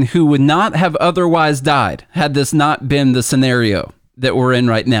dying who would not have otherwise died had this not been the scenario that we're in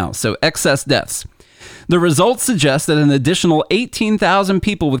right now. So excess deaths. The results suggest that an additional 18,000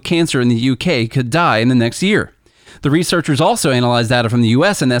 people with cancer in the UK could die in the next year. The researchers also analyzed data from the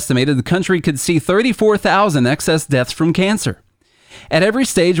US and estimated the country could see 34,000 excess deaths from cancer. At every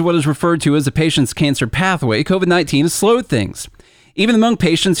stage of what is referred to as a patient's cancer pathway, COVID-19 has slowed things. Even among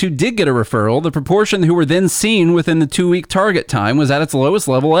patients who did get a referral, the proportion who were then seen within the 2-week target time was at its lowest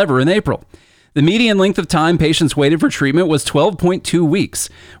level ever in April. The median length of time patients waited for treatment was 12.2 weeks,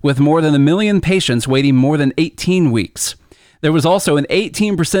 with more than 1 million patients waiting more than 18 weeks. There was also an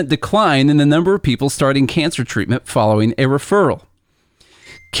 18% decline in the number of people starting cancer treatment following a referral.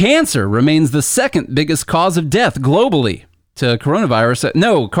 Cancer remains the second biggest cause of death globally to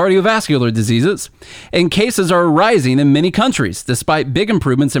cardiovascular diseases, and cases are rising in many countries. Despite big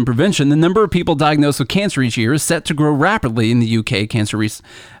improvements in prevention, the number of people diagnosed with cancer each year is set to grow rapidly in the UK. Cancer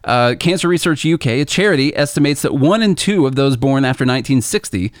Research UK, a charity, estimates that 1 in 2 of those born after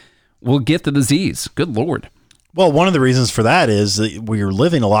 1960 will get the disease. Good Lord. Well, one of the reasons for that is that we're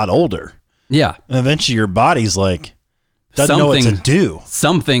living a lot older. Yeah. And eventually your body's doesn't know what to do.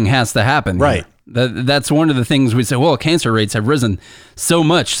 Something has to happen. Right. Here. That's one of the things we say, well, cancer rates have risen so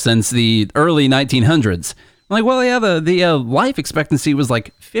much since the early 1900s. I'm like, well, yeah, the life expectancy was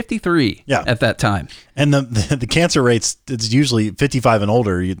 53 at that time. And the cancer rates, it's usually 55 and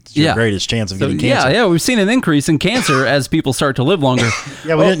older. It's your greatest chance of getting cancer. Yeah, we've seen an increase in cancer as people start to live longer.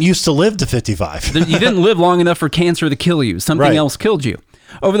 Yeah, we didn't used to live to 55. You didn't live long enough for cancer to kill you. Something else killed you.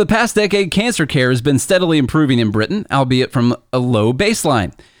 Over the past decade, cancer care has been steadily improving in Britain, albeit from a low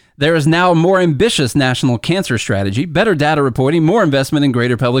baseline. There is now a more ambitious national cancer strategy, better data reporting, more investment, and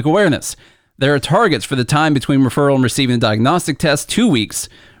greater public awareness. There are targets for the time between referral and receiving a diagnostic test, 2 weeks,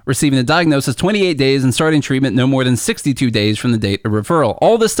 receiving a diagnosis 28 days, and starting treatment no more than 62 days from the date of referral.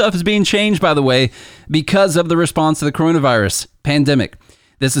 All this stuff is being changed, by the way, because of the response to the coronavirus pandemic.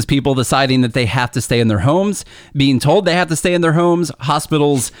 This is people deciding that they have to stay in their homes, being told they have to stay in their homes,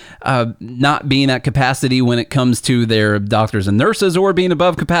 hospitals not being at capacity when it comes to their doctors and nurses, or being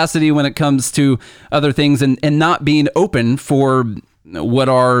above capacity when it comes to other things, and not being open for what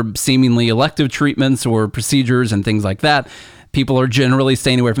are seemingly elective treatments or procedures and things like that. People are generally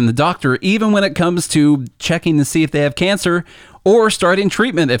staying away from the doctor, even when it comes to checking to see if they have cancer or starting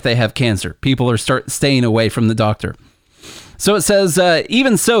treatment if they have cancer. People are staying away from the doctor. So it says,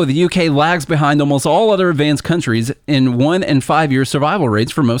 even so, the UK lags behind almost all other advanced countries in 1 and 5 year survival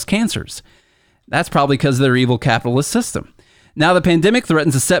rates for most cancers. That's probably because of their evil capitalist system. Now, the pandemic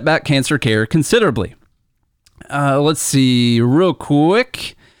threatens to set back cancer care considerably. Let's see real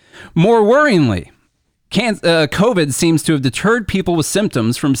quick. More worryingly, COVID seems to have deterred people with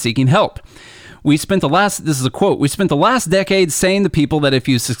symptoms from seeking help. This is a quote, we spent the last decade saying to people that if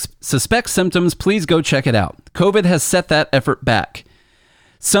you suspect symptoms, please go check it out. COVID has set that effort back.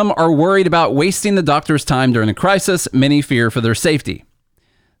 Some are worried about wasting the doctor's time during a crisis. Many fear for their safety.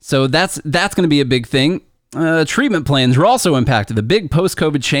 So that's going to be a big thing. treatment plans are also impacted. The big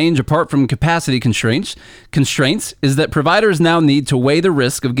post-COVID change, apart from capacity constraints, is that providers now need to weigh the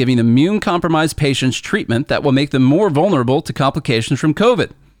risk of giving immune-compromised patients treatment that will make them more vulnerable to complications from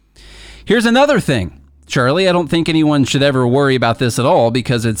COVID. Here's another thing, Charlie. I don't think anyone should ever worry about this at all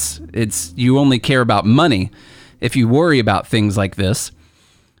because it's you only care about money if you worry about things like this.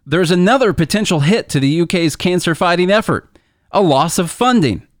 There's another potential hit to the UK's cancer-fighting effort, a loss of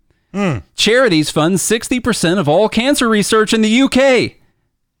funding. Charities fund 60% of all cancer research in the UK.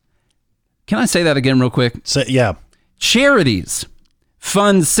 Can I say that again real quick? Yeah. Charities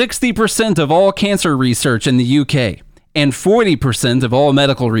fund 60% of all cancer research in the UK and 40% of all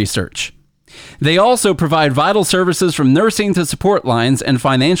medical research. They also provide vital services from nursing to support lines and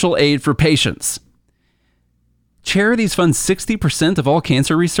financial aid for patients. Charities fund 60% of all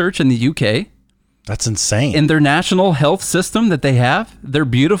cancer research in the UK. That's insane. In their national health system that they have, their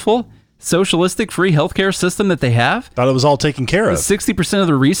beautiful socialistic free healthcare system that they have. Thought it was all taken care of. 60% of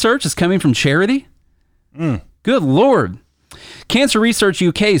the research is coming from charity? Good Lord. Cancer Research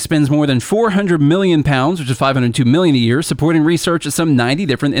UK spends more than £400 million, which is $502 million a year, supporting research at some 90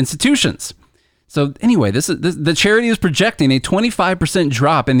 different institutions. So anyway, the charity is projecting a 25%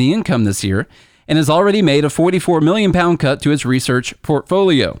 drop in the income this year and has already made a £44 million cut to its research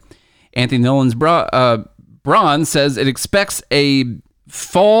portfolio. Anthony Nolan's Braun says it expects a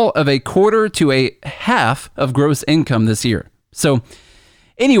fall of a quarter to a half of gross income this year. So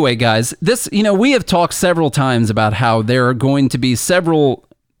anyway, guys, this, we have talked several times about how there are going to be several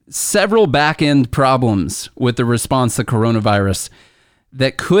back-end problems with the response to coronavirus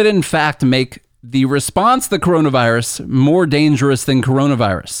that could in fact make the response to coronavirus more dangerous than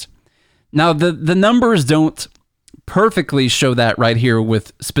coronavirus. Now, the numbers don't perfectly show that right here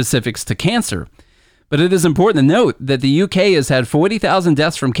with specifics to cancer. But it is important to note that the UK has had 40,000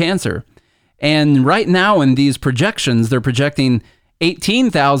 deaths from cancer. And right now in these projections, they're projecting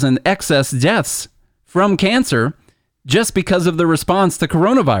 18,000 excess deaths from cancer just because of the response to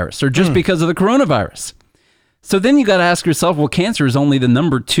coronavirus or just because of the coronavirus. So then you got to ask yourself, well, cancer is only the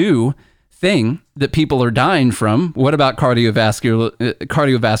number 2 thing that people are dying from. What about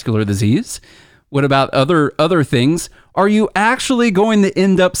cardiovascular disease? What about other things? Are you actually going to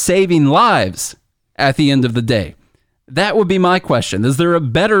end up saving lives at the end of the day? That would be my question. Is there a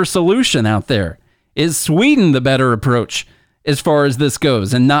better solution out there? Is Sweden the better approach as far as this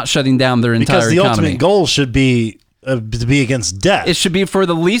goes and not shutting down their entire economy? Because the ultimate goal should be to be against death. It should be for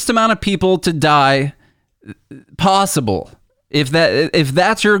the least amount of people to die possible. If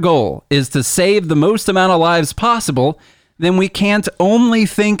that's your goal, is to save the most amount of lives possible, then we can't only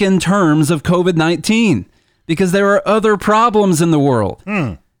think in terms of COVID-19 because there are other problems in the world,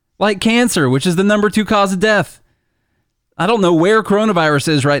 like cancer, which is the number 2 cause of death. I don't know where coronavirus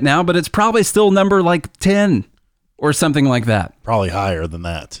is right now, but it's probably still number like 10 or something like that. Probably higher than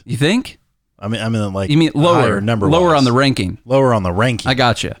that. You think? I mean, like you mean lower number-wise. on the ranking. Lower on the ranking. I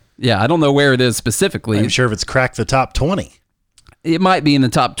got you. Yeah, I don't know where it is specifically. I'm sure if it's cracked the top 20. It might be in the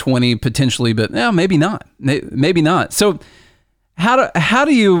top 20 potentially, but maybe not. Maybe not. So how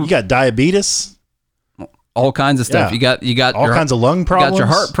do you got diabetes, all kinds of stuff. Yeah. You got all kinds of lung problems. You got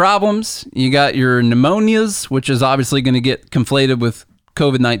your heart problems. You got your pneumonias, which is obviously going to get conflated with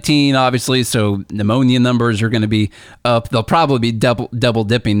COVID-19, obviously. So pneumonia numbers are going to be up. They'll probably be double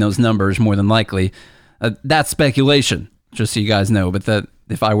dipping those numbers more than likely. That's speculation, just so you guys know. But that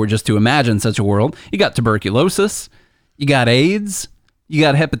if I were just to imagine such a world, you got tuberculosis. You got AIDS, you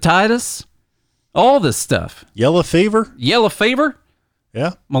got hepatitis, all this stuff. Yellow fever? Yeah.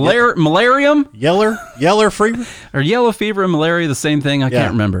 Malarium? Yeller fever? Are yellow fever and malaria the same thing? I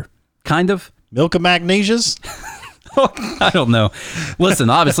can't remember. Kind of. Milk of magnesias? I don't know. Listen,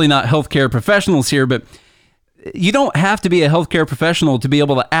 obviously not healthcare professionals here, but you don't have to be a healthcare professional to be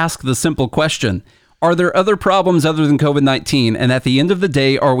able to ask the simple question. Are there other problems other than COVID-19? And at the end of the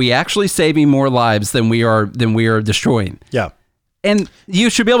day, are we actually saving more lives than we are destroying? Yeah. And you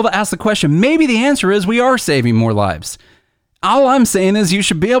should be able to ask the question. Maybe the answer is we are saving more lives. All I'm saying is you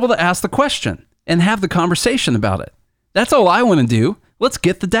should be able to ask the question and have the conversation about it. That's all I want to do. Let's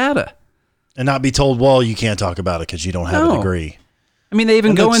get the data. And not be told, well, you can't talk about it because you don't have a degree. I mean, they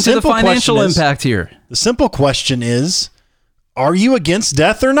even go into the financial impact here. The simple question is, are you against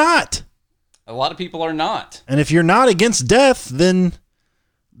death or not? A lot of people are not. And if you're not against death, then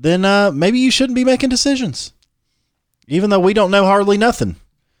maybe you shouldn't be making decisions. Even though we don't know hardly nothing.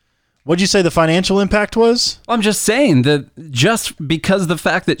 What'd you say the financial impact was? I'm just saying that just because the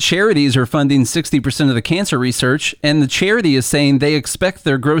fact that charities are funding 60% of the cancer research, and the charity is saying they expect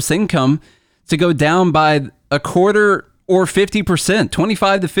their gross income to go down by a quarter or 50%,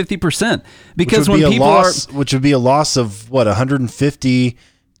 25 to 50%. Because which would when be people which would be a loss of what, 150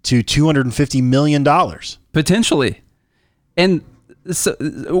 to 250 million dollars potentially. And so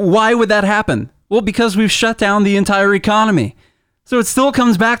why would that happen? Well, because we've shut down the entire economy. So it still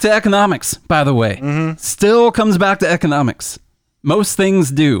comes back to economics, by the way. Still comes back to economics. Most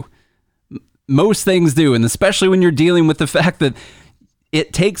things do. Most things do. And especially when you're dealing with the fact that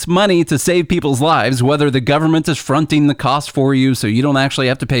it takes money to save people's lives, whether the government is fronting the cost for you so you don't actually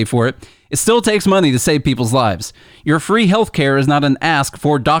have to pay for it. It still takes money to save people's lives. Your free health care is not an ask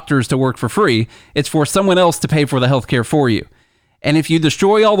for doctors to work for free. It's for someone else to pay for the health care for you. And if you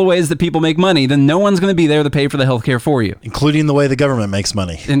destroy all the ways that people make money, then no one's going to be there to pay for the health care for you. Including the way the government makes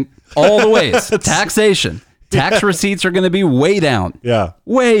money. In all the ways. Taxation. Tax receipts are going to be way down. Yeah.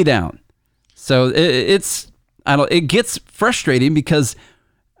 Way down. So it gets frustrating because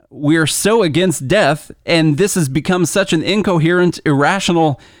we're so against death, and this has become such an incoherent,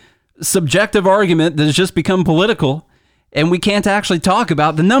 irrational, subjective argument that has just become political, and we can't actually talk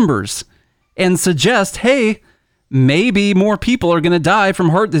about the numbers and suggest, hey, maybe more people are going to die from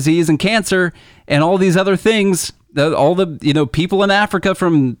heart disease and cancer and all these other things. All the people in Africa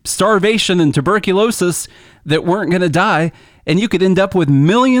from starvation and tuberculosis that weren't going to die, and you could end up with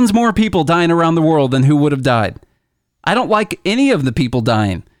millions more people dying around the world than who would have died. I don't like any of the people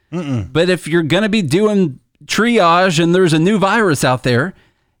dying, but if you're going to be doing triage and there's a new virus out there,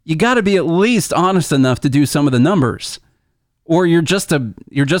 you got to be at least honest enough to do some of the numbers, or you're just a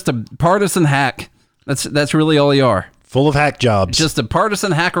partisan hack. That's really all you are. Full of hack jobs. Just a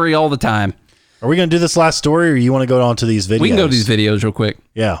partisan hackery all the time. Are we going to do this last story, or you want to go on to these videos? We can go to these videos real quick.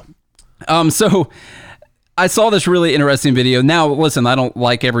 Yeah. So I saw this really interesting video. Now, listen, I don't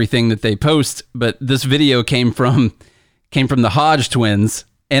like everything that they post, but this video came from the Hodge twins,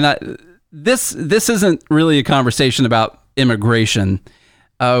 and this isn't really a conversation about immigration.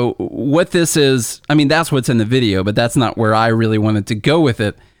 What this is, I mean, that's what's in the video, but that's not where I really wanted to go with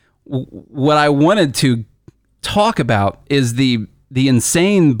it. What I wanted to talk about is the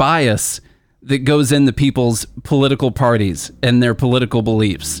insane bias that goes into people's political parties and their political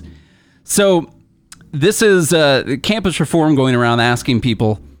beliefs. So this is Campus Reform going around asking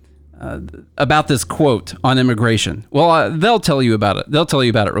people about this quote on immigration. Well, they'll tell you about it. They'll tell you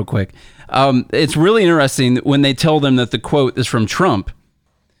about it real quick. It's really interesting when they tell them that the quote is from Trump,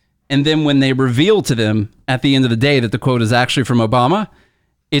 and then when they reveal to them at the end of the day that the quote is actually from Obama,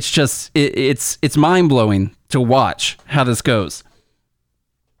 it's just it's mind-blowing to watch how this goes.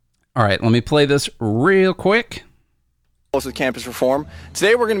 All right, let me play this real quick. With Campus Reform.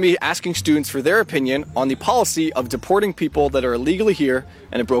 Today we're going to be asking students for their opinion on the policy of deporting people that are illegally here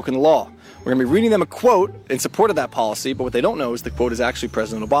and have broken the law. We're going to be reading them a quote in support of that policy, but what they don't know is the quote is actually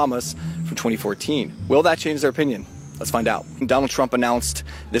President Obama's from 2014. Will that change their opinion? Let's find out. Donald Trump announced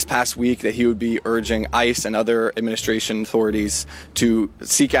this past week that he would be urging ICE and other administration authorities to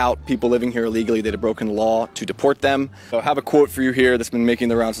seek out people living here illegally that have broken the law, to deport them. So I have a quote for you here that's been making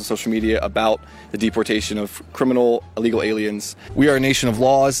the rounds on social media about the deportation of criminal illegal aliens. We are a nation of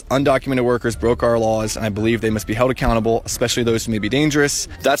laws. Undocumented workers broke our laws, and I believe they must be held accountable, especially those who may be dangerous.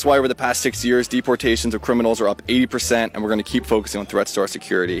 That's why over the past 6 years, deportations of criminals are up 80%, and we're going to keep focusing on threats to our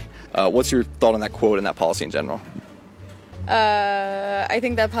security. What's your thought on that quote and that policy in general? I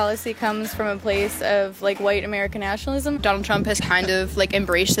think that policy comes from a place of like white American nationalism. Donald Trump has kind of like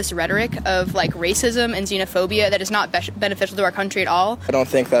embraced this rhetoric of like racism and xenophobia that is not beneficial to our country at all. I don't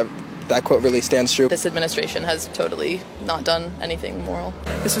think that quote really stands true. This administration has totally not done anything moral.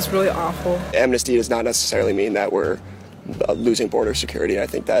 This is really awful. Amnesty does not necessarily mean that we're losing border security. I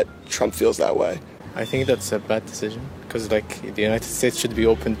think that Trump feels that way. I think that's a bad decision because like the United States should be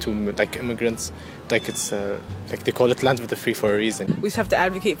open to like immigrants. Like it's like they call it land of the free for a reason. We just have to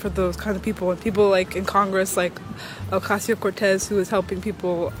advocate for those kind of people, and people like in Congress, like Ocasio-Cortez, who is helping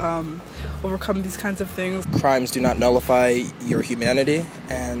people overcome these kinds of things. Crimes do not nullify your humanity,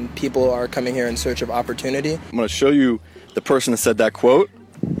 and people are coming here in search of opportunity. I'm going to show you the person that said that quote.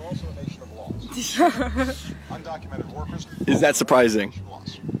 We're also a nation of laws. Undocumented workers. Is that surprising?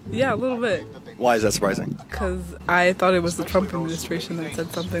 Yeah, a little bit. Why is that surprising? Because I thought it was the Trump administration that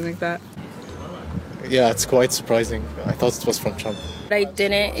said something like that. Yeah, it's quite surprising. I thought it was from Trump. I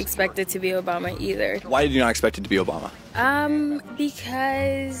didn't expect it to be Obama either. Why did you not expect it to be Obama?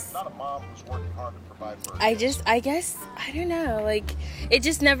 Because I guess, I don't know, like,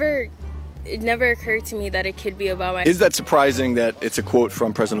 it never occurred to me that it could be Obama. Is that surprising that it's a quote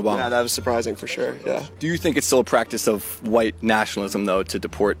from President Obama? Yeah, that was surprising for sure, yeah. Do you think it's still a practice of white nationalism, though, to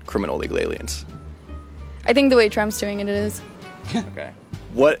deport criminal illegal aliens? I think the way Trump's doing it is. Okay.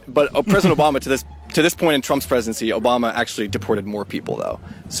 But President Obama, to this to this point in Trump's presidency, Obama actually deported more people, though.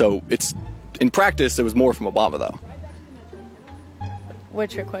 So it's, in practice, it was more from Obama, though.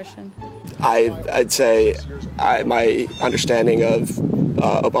 What's your question? I'd say my understanding of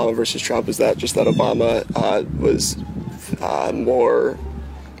Obama versus Trump is that Obama was more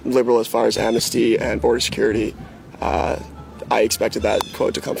liberal as far as amnesty and border security. I expected that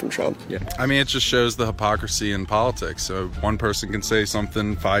quote to come from Trump. Yeah, I mean, it just shows the hypocrisy in politics. So one person can say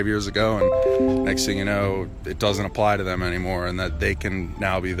something 5 years ago, and next thing you know, it doesn't apply to them anymore, and that they can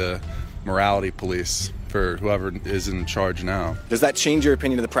now be the morality police for whoever is in charge now. Does that change your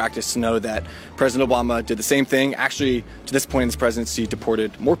opinion of the practice to know that President Obama did the same thing? Actually, to this point in his presidency,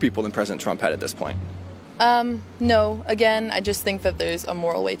 deported more people than President Trump had at this point? No. Again, I just think that there's a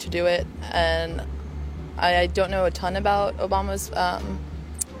moral way to do it, and I don't know a ton about Obama's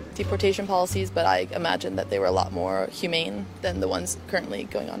deportation policies, but I imagine that they were a lot more humane than the ones currently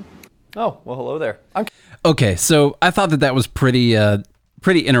going on. Oh, well, hello there. Okay, so I thought that was pretty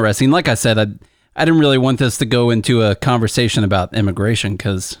interesting. Like I said, I didn't really want this to go into a conversation about immigration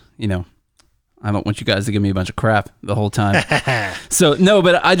because, I don't want you guys to give me a bunch of crap the whole time. So no,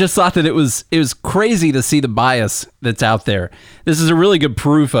 but I just thought that it was crazy to see the bias that's out there. This is a really good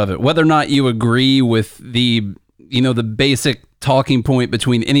proof of it. Whether or not you agree with the basic talking point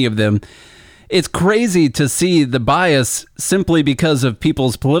between any of them, it's crazy to see the bias simply because of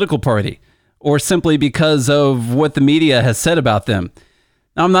people's political party or simply because of what the media has said about them.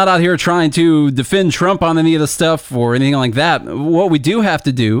 Now, I'm not out here trying to defend Trump on any of the stuff or anything like that. What we do have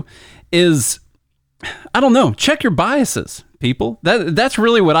to do is, I don't know, check your biases, people. That's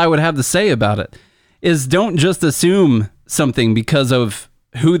really what I would have to say about it, is don't just assume something because of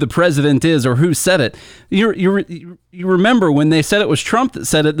who the president is or who said it. You remember when they said it was Trump that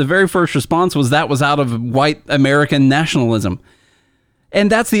said it, the very first response was that was out of white American nationalism. And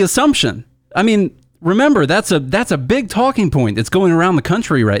that's the assumption. I mean, remember, that's a big talking point that's going around the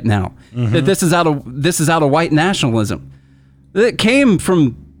country right now, that this is out of white nationalism. It came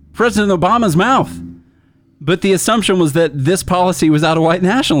from President Obama's mouth. But the assumption was that this policy was out of white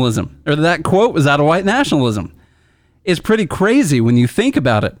nationalism, or that quote was out of white nationalism. It's pretty crazy when you think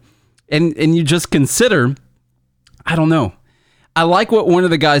about it. And you just consider, I don't know. I like what one of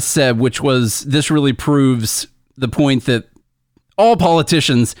the guys said, which was, this really proves the point that all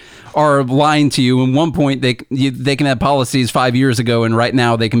politicians are lying to you. And one point, they can have policies 5 years ago, and right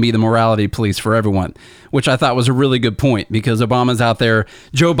now they can be the morality police for everyone, which I thought was a really good point, because Obama's out there,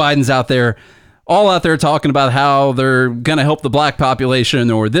 Joe Biden's out there, all out there talking about how they're going to help the black population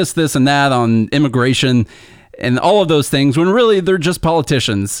or this, and that on immigration and all of those things, when really they're just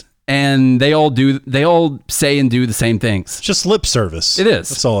politicians and they all say and do the same things. It's just lip service. It is.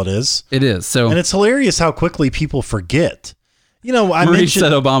 That's all it is. It is. So, and it's hilarious how quickly people forget. I Marie mentioned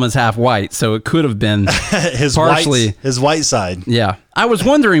said Obama's half white, so it could have been his white side. Yeah. I was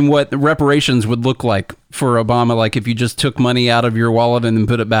wondering what reparations would look like for Obama, like if you just took money out of your wallet and then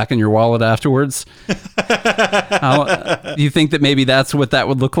put it back in your wallet afterwards. Do you think that maybe that's what that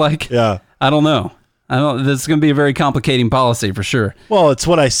would look like? Yeah. I don't know. This is going to be a very complicating policy for sure. Well, it's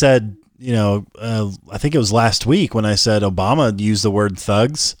what I said, I think it was last week when I said Obama used the word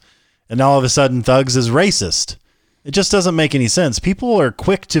thugs, and all of a sudden thugs is racist. It just doesn't make any sense. People are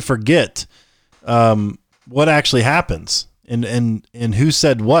quick to forget what actually happens and who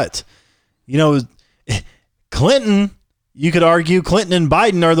said what. Clinton, you could argue Clinton and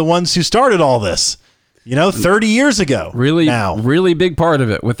Biden are the ones who started all this, 30 years ago. Really big part of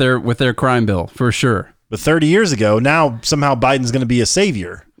it with their crime bill, for sure. But 30 years ago, now somehow Biden's going to be a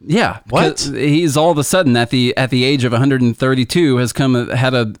savior. Yeah. What? He's all of a sudden at the age of 132 has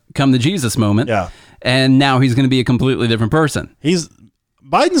had a come to Jesus moment. Yeah. And now he's going to be a completely different person.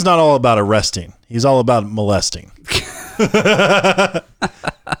 Biden's not all about arresting. He's all about molesting. Okay.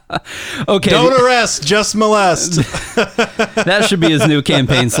 Don't arrest, just molest. That should be his new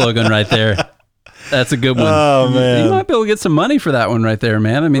campaign slogan right there. That's a good one. Oh, man. You might be able to get some money for that one right there,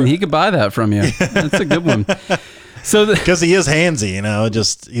 man. I mean, he could buy that from you. That's a good one. So because he is handsy,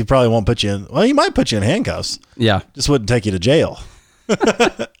 he probably won't put you in. Well, he might put you in handcuffs. Yeah. Just wouldn't take you to jail.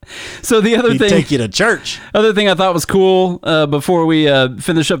 So the other He'd thing, take you to church. Other thing I thought was cool before we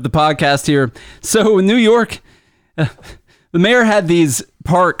finish up the podcast here. So in New York, the mayor had these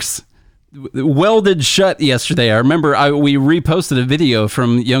parks welded shut yesterday. I remember we reposted a video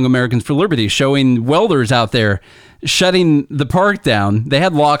from Young Americans for Liberty showing welders out there shutting the park down. They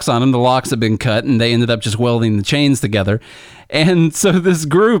had locks on them. The locks had been cut, and they ended up just welding the chains together. And so this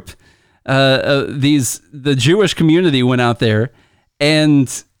group, the Jewish community went out there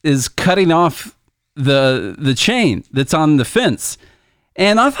and is cutting off the chain that's on the fence.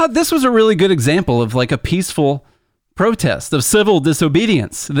 And I thought this was a really good example of like a peaceful protest of civil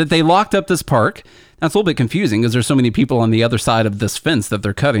disobedience, that they locked up this park. That's a little bit confusing because there's so many people on the other side of this fence that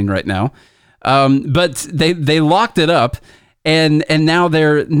they're cutting right now. But they locked it up, and now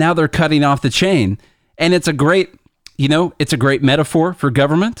they're cutting off the chain. And it's a great metaphor for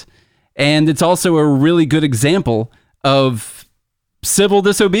government. And it's also a really good example of civil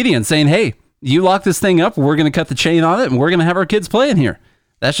disobedience, saying, hey, you lock this thing up, we're going to cut the chain on it, and we're going to have our kids playing here.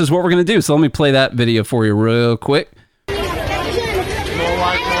 That's just what we're going to do. So let me play that video for you real quick.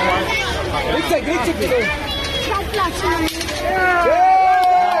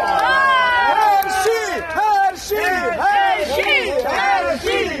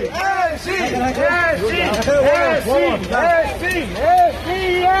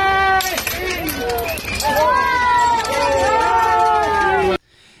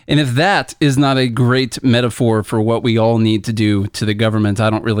 And if that is not a great metaphor for what we all need to do to the government, I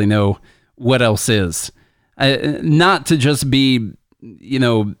don't really know what else is. Not to just be,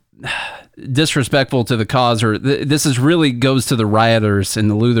 disrespectful to the cause, or this is really goes to the rioters and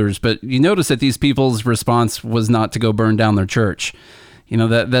the looters. But you notice that these people's response was not to go burn down their church.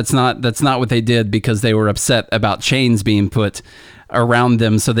 That's not what they did, because they were upset about chains being put around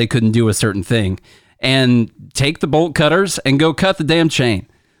them so they couldn't do a certain thing. And take the bolt cutters and go cut the damn chain.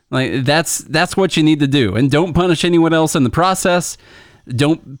 Like that's what you need to do. And don't punish anyone else in the process.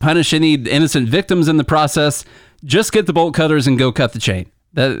 Don't punish any innocent victims in the process. Just get the bolt cutters and go cut the chain.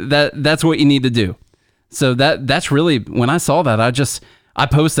 That's what you need to do. So that's really, when I saw that, I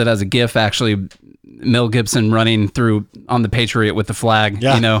posted as a GIF, actually, Mel Gibson running through on the Patriot with the flag,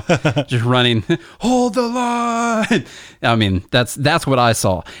 just running, hold the line. I mean, that's what I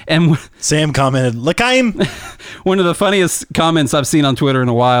saw. And Sam commented, look, one of the funniest comments I've seen on Twitter in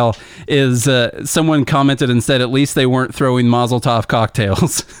a while is someone commented and said, at least they weren't throwing Mazel Tov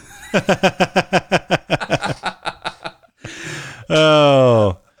cocktails.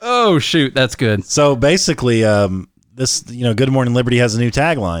 Oh, shoot. That's good. So basically, this, Good Morning Liberty has a new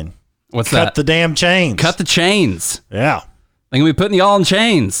tagline. What's that? Cut the damn chains. Cut the chains. Yeah. They're going to be putting you all in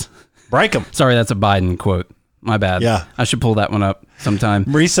chains. Break them. Sorry, that's a Biden quote. My bad. Yeah. I should pull that one up sometime.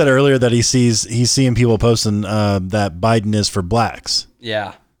 Maurice said earlier that he's seeing people posting that Biden is for blacks.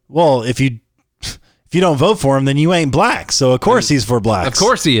 Yeah. Well, if you don't vote for him, then you ain't black. So of course he's for blacks. Of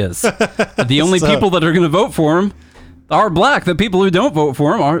course he is. The only people that are going to vote for him are black. The people who don't vote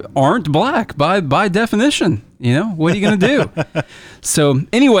for him aren't black by definition. What are you going to do? So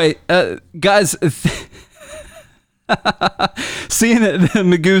anyway, guys,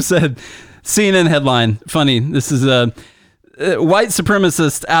 Magoo said, CNN headline, funny. This is a white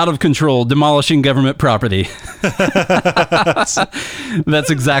supremacist out of control, demolishing government property. That's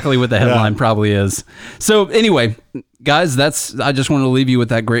exactly what the headline probably is. So anyway, guys, I just want to leave you with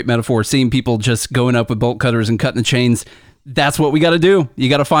that great metaphor. Seeing people just going up with bolt cutters and cutting the chains. That's what we got to do. You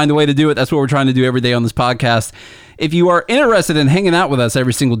got to find a way to do it. That's what we're trying to do every day on this podcast. If you are interested in hanging out with us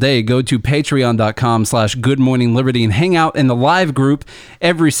every single day, go to patreon.com/goodmorningliberty and hang out in the live group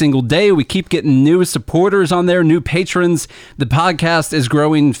every single day. We keep getting new supporters on there, new patrons. The podcast is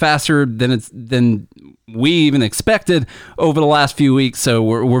growing faster than we even expected over the last few weeks. So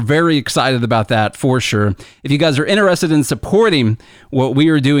we're very excited about that for sure. If you guys are interested in supporting what we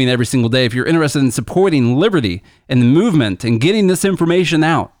are doing every single day, if you're interested in supporting liberty and the movement and getting this information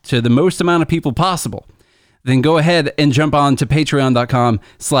out to the most amount of people possible, then go ahead and jump on to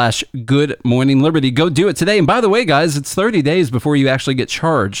patreon.com/goodmorningliberty. Go do it today. And by the way, guys, it's 30 days before you actually get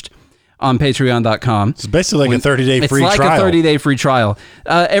charged on patreon.com. It's basically like a 30-day free trial. It's like a 30-day free trial.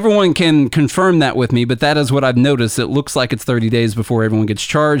 Everyone can confirm that with me, but that is what I've noticed. It looks like it's 30 days before everyone gets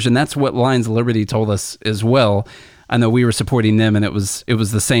charged, and that's what Lions of Liberty told us as well. I know we were supporting them, and it was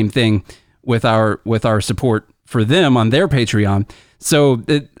the same thing with our support for them on their Patreon. So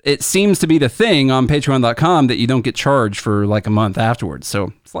it seems to be the thing on patreon.com that you don't get charged for like a month afterwards.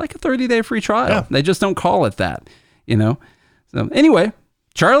 So it's like a 30-day free trial. Yeah. They just don't call it that, So anyway,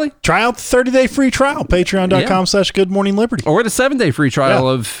 Charlie? Try out the 30-day free trial, patreon.com/goodmorningliberty. Or the 7-day free trial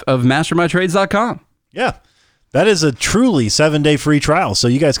of mastermytrades.com. Yeah. That is a truly 7-day free trial. So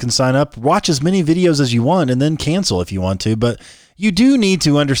you guys can sign up, watch as many videos as you want, and then cancel if you want to. But you do need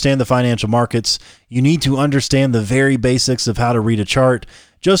to understand the financial markets. You need to understand the very basics of how to read a chart,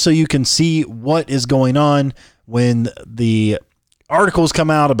 just so you can see what is going on when the articles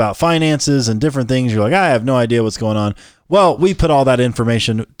come out about finances and different things. You're like, I have no idea what's going on. Well, we put all that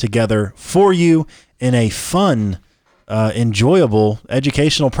information together for you in a fun, enjoyable,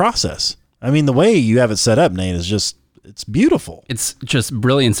 educational process. I mean, the way you have it set up, Nate, is just it's beautiful. It's just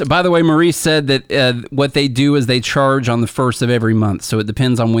brilliant. So, by the way, Maurice said that what they do is they charge on the 1st of every month. So it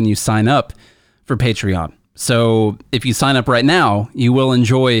depends on when you sign up for Patreon. So if you sign up right now, you will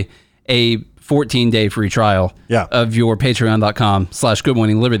enjoy a 14-day free trial of your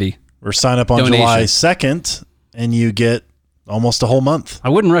patreon.com/goodmorningliberty. Or sign up on donation. July 2nd and you get almost a whole month. I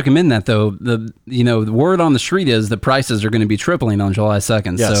wouldn't recommend that, though. The word on the street is the prices are going to be tripling on July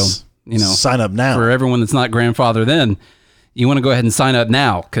 2nd. Yes. So, sign up now. For everyone that's not grandfather then, you want to go ahead and sign up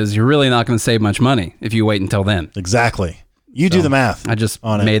now because you're really not going to save much money if you wait until then. Exactly. You do the math. I just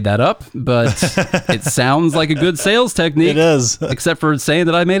made that up, but it sounds like a good sales technique. It is. Except for saying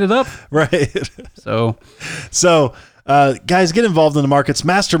that I made it up. Right. So, guys, get involved in the markets.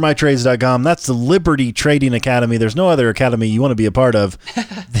 MasterMyTrades.com. That's the Liberty Trading Academy. There's no other academy you want to be a part of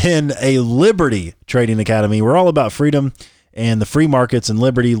than a Liberty Trading Academy. We're all about freedom and the free markets and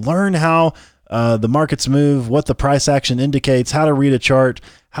liberty. Learn how the markets move, what the price action indicates, how to read a chart,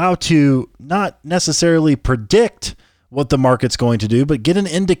 how to not necessarily predict what the market's going to do, but get an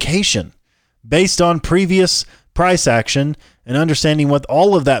indication based on previous price action and understanding what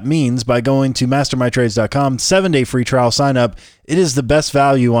all of that means by going to mastermytrades.com. 7-day free trial sign up. It is the best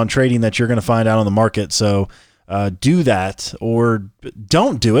value on trading that you're going to find out on the market. So do that or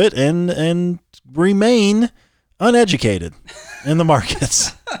don't do it and remain uneducated in the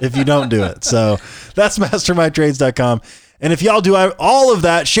markets if you don't do it. So that's mastermytrades.com. And if y'all do all of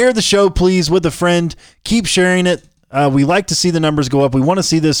that, share the show, please, with a friend. Keep sharing it. We like to see the numbers go up. We want to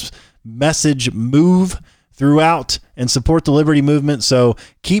see this message move throughout and support the Liberty movement. So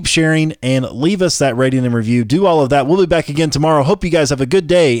keep sharing and leave us that rating and review. Do all of that. We'll be back again tomorrow. Hope you guys have a good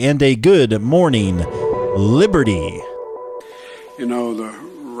day and a good morning, Liberty. You know, the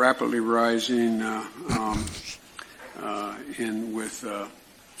rapidly rising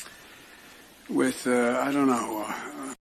with I don't know,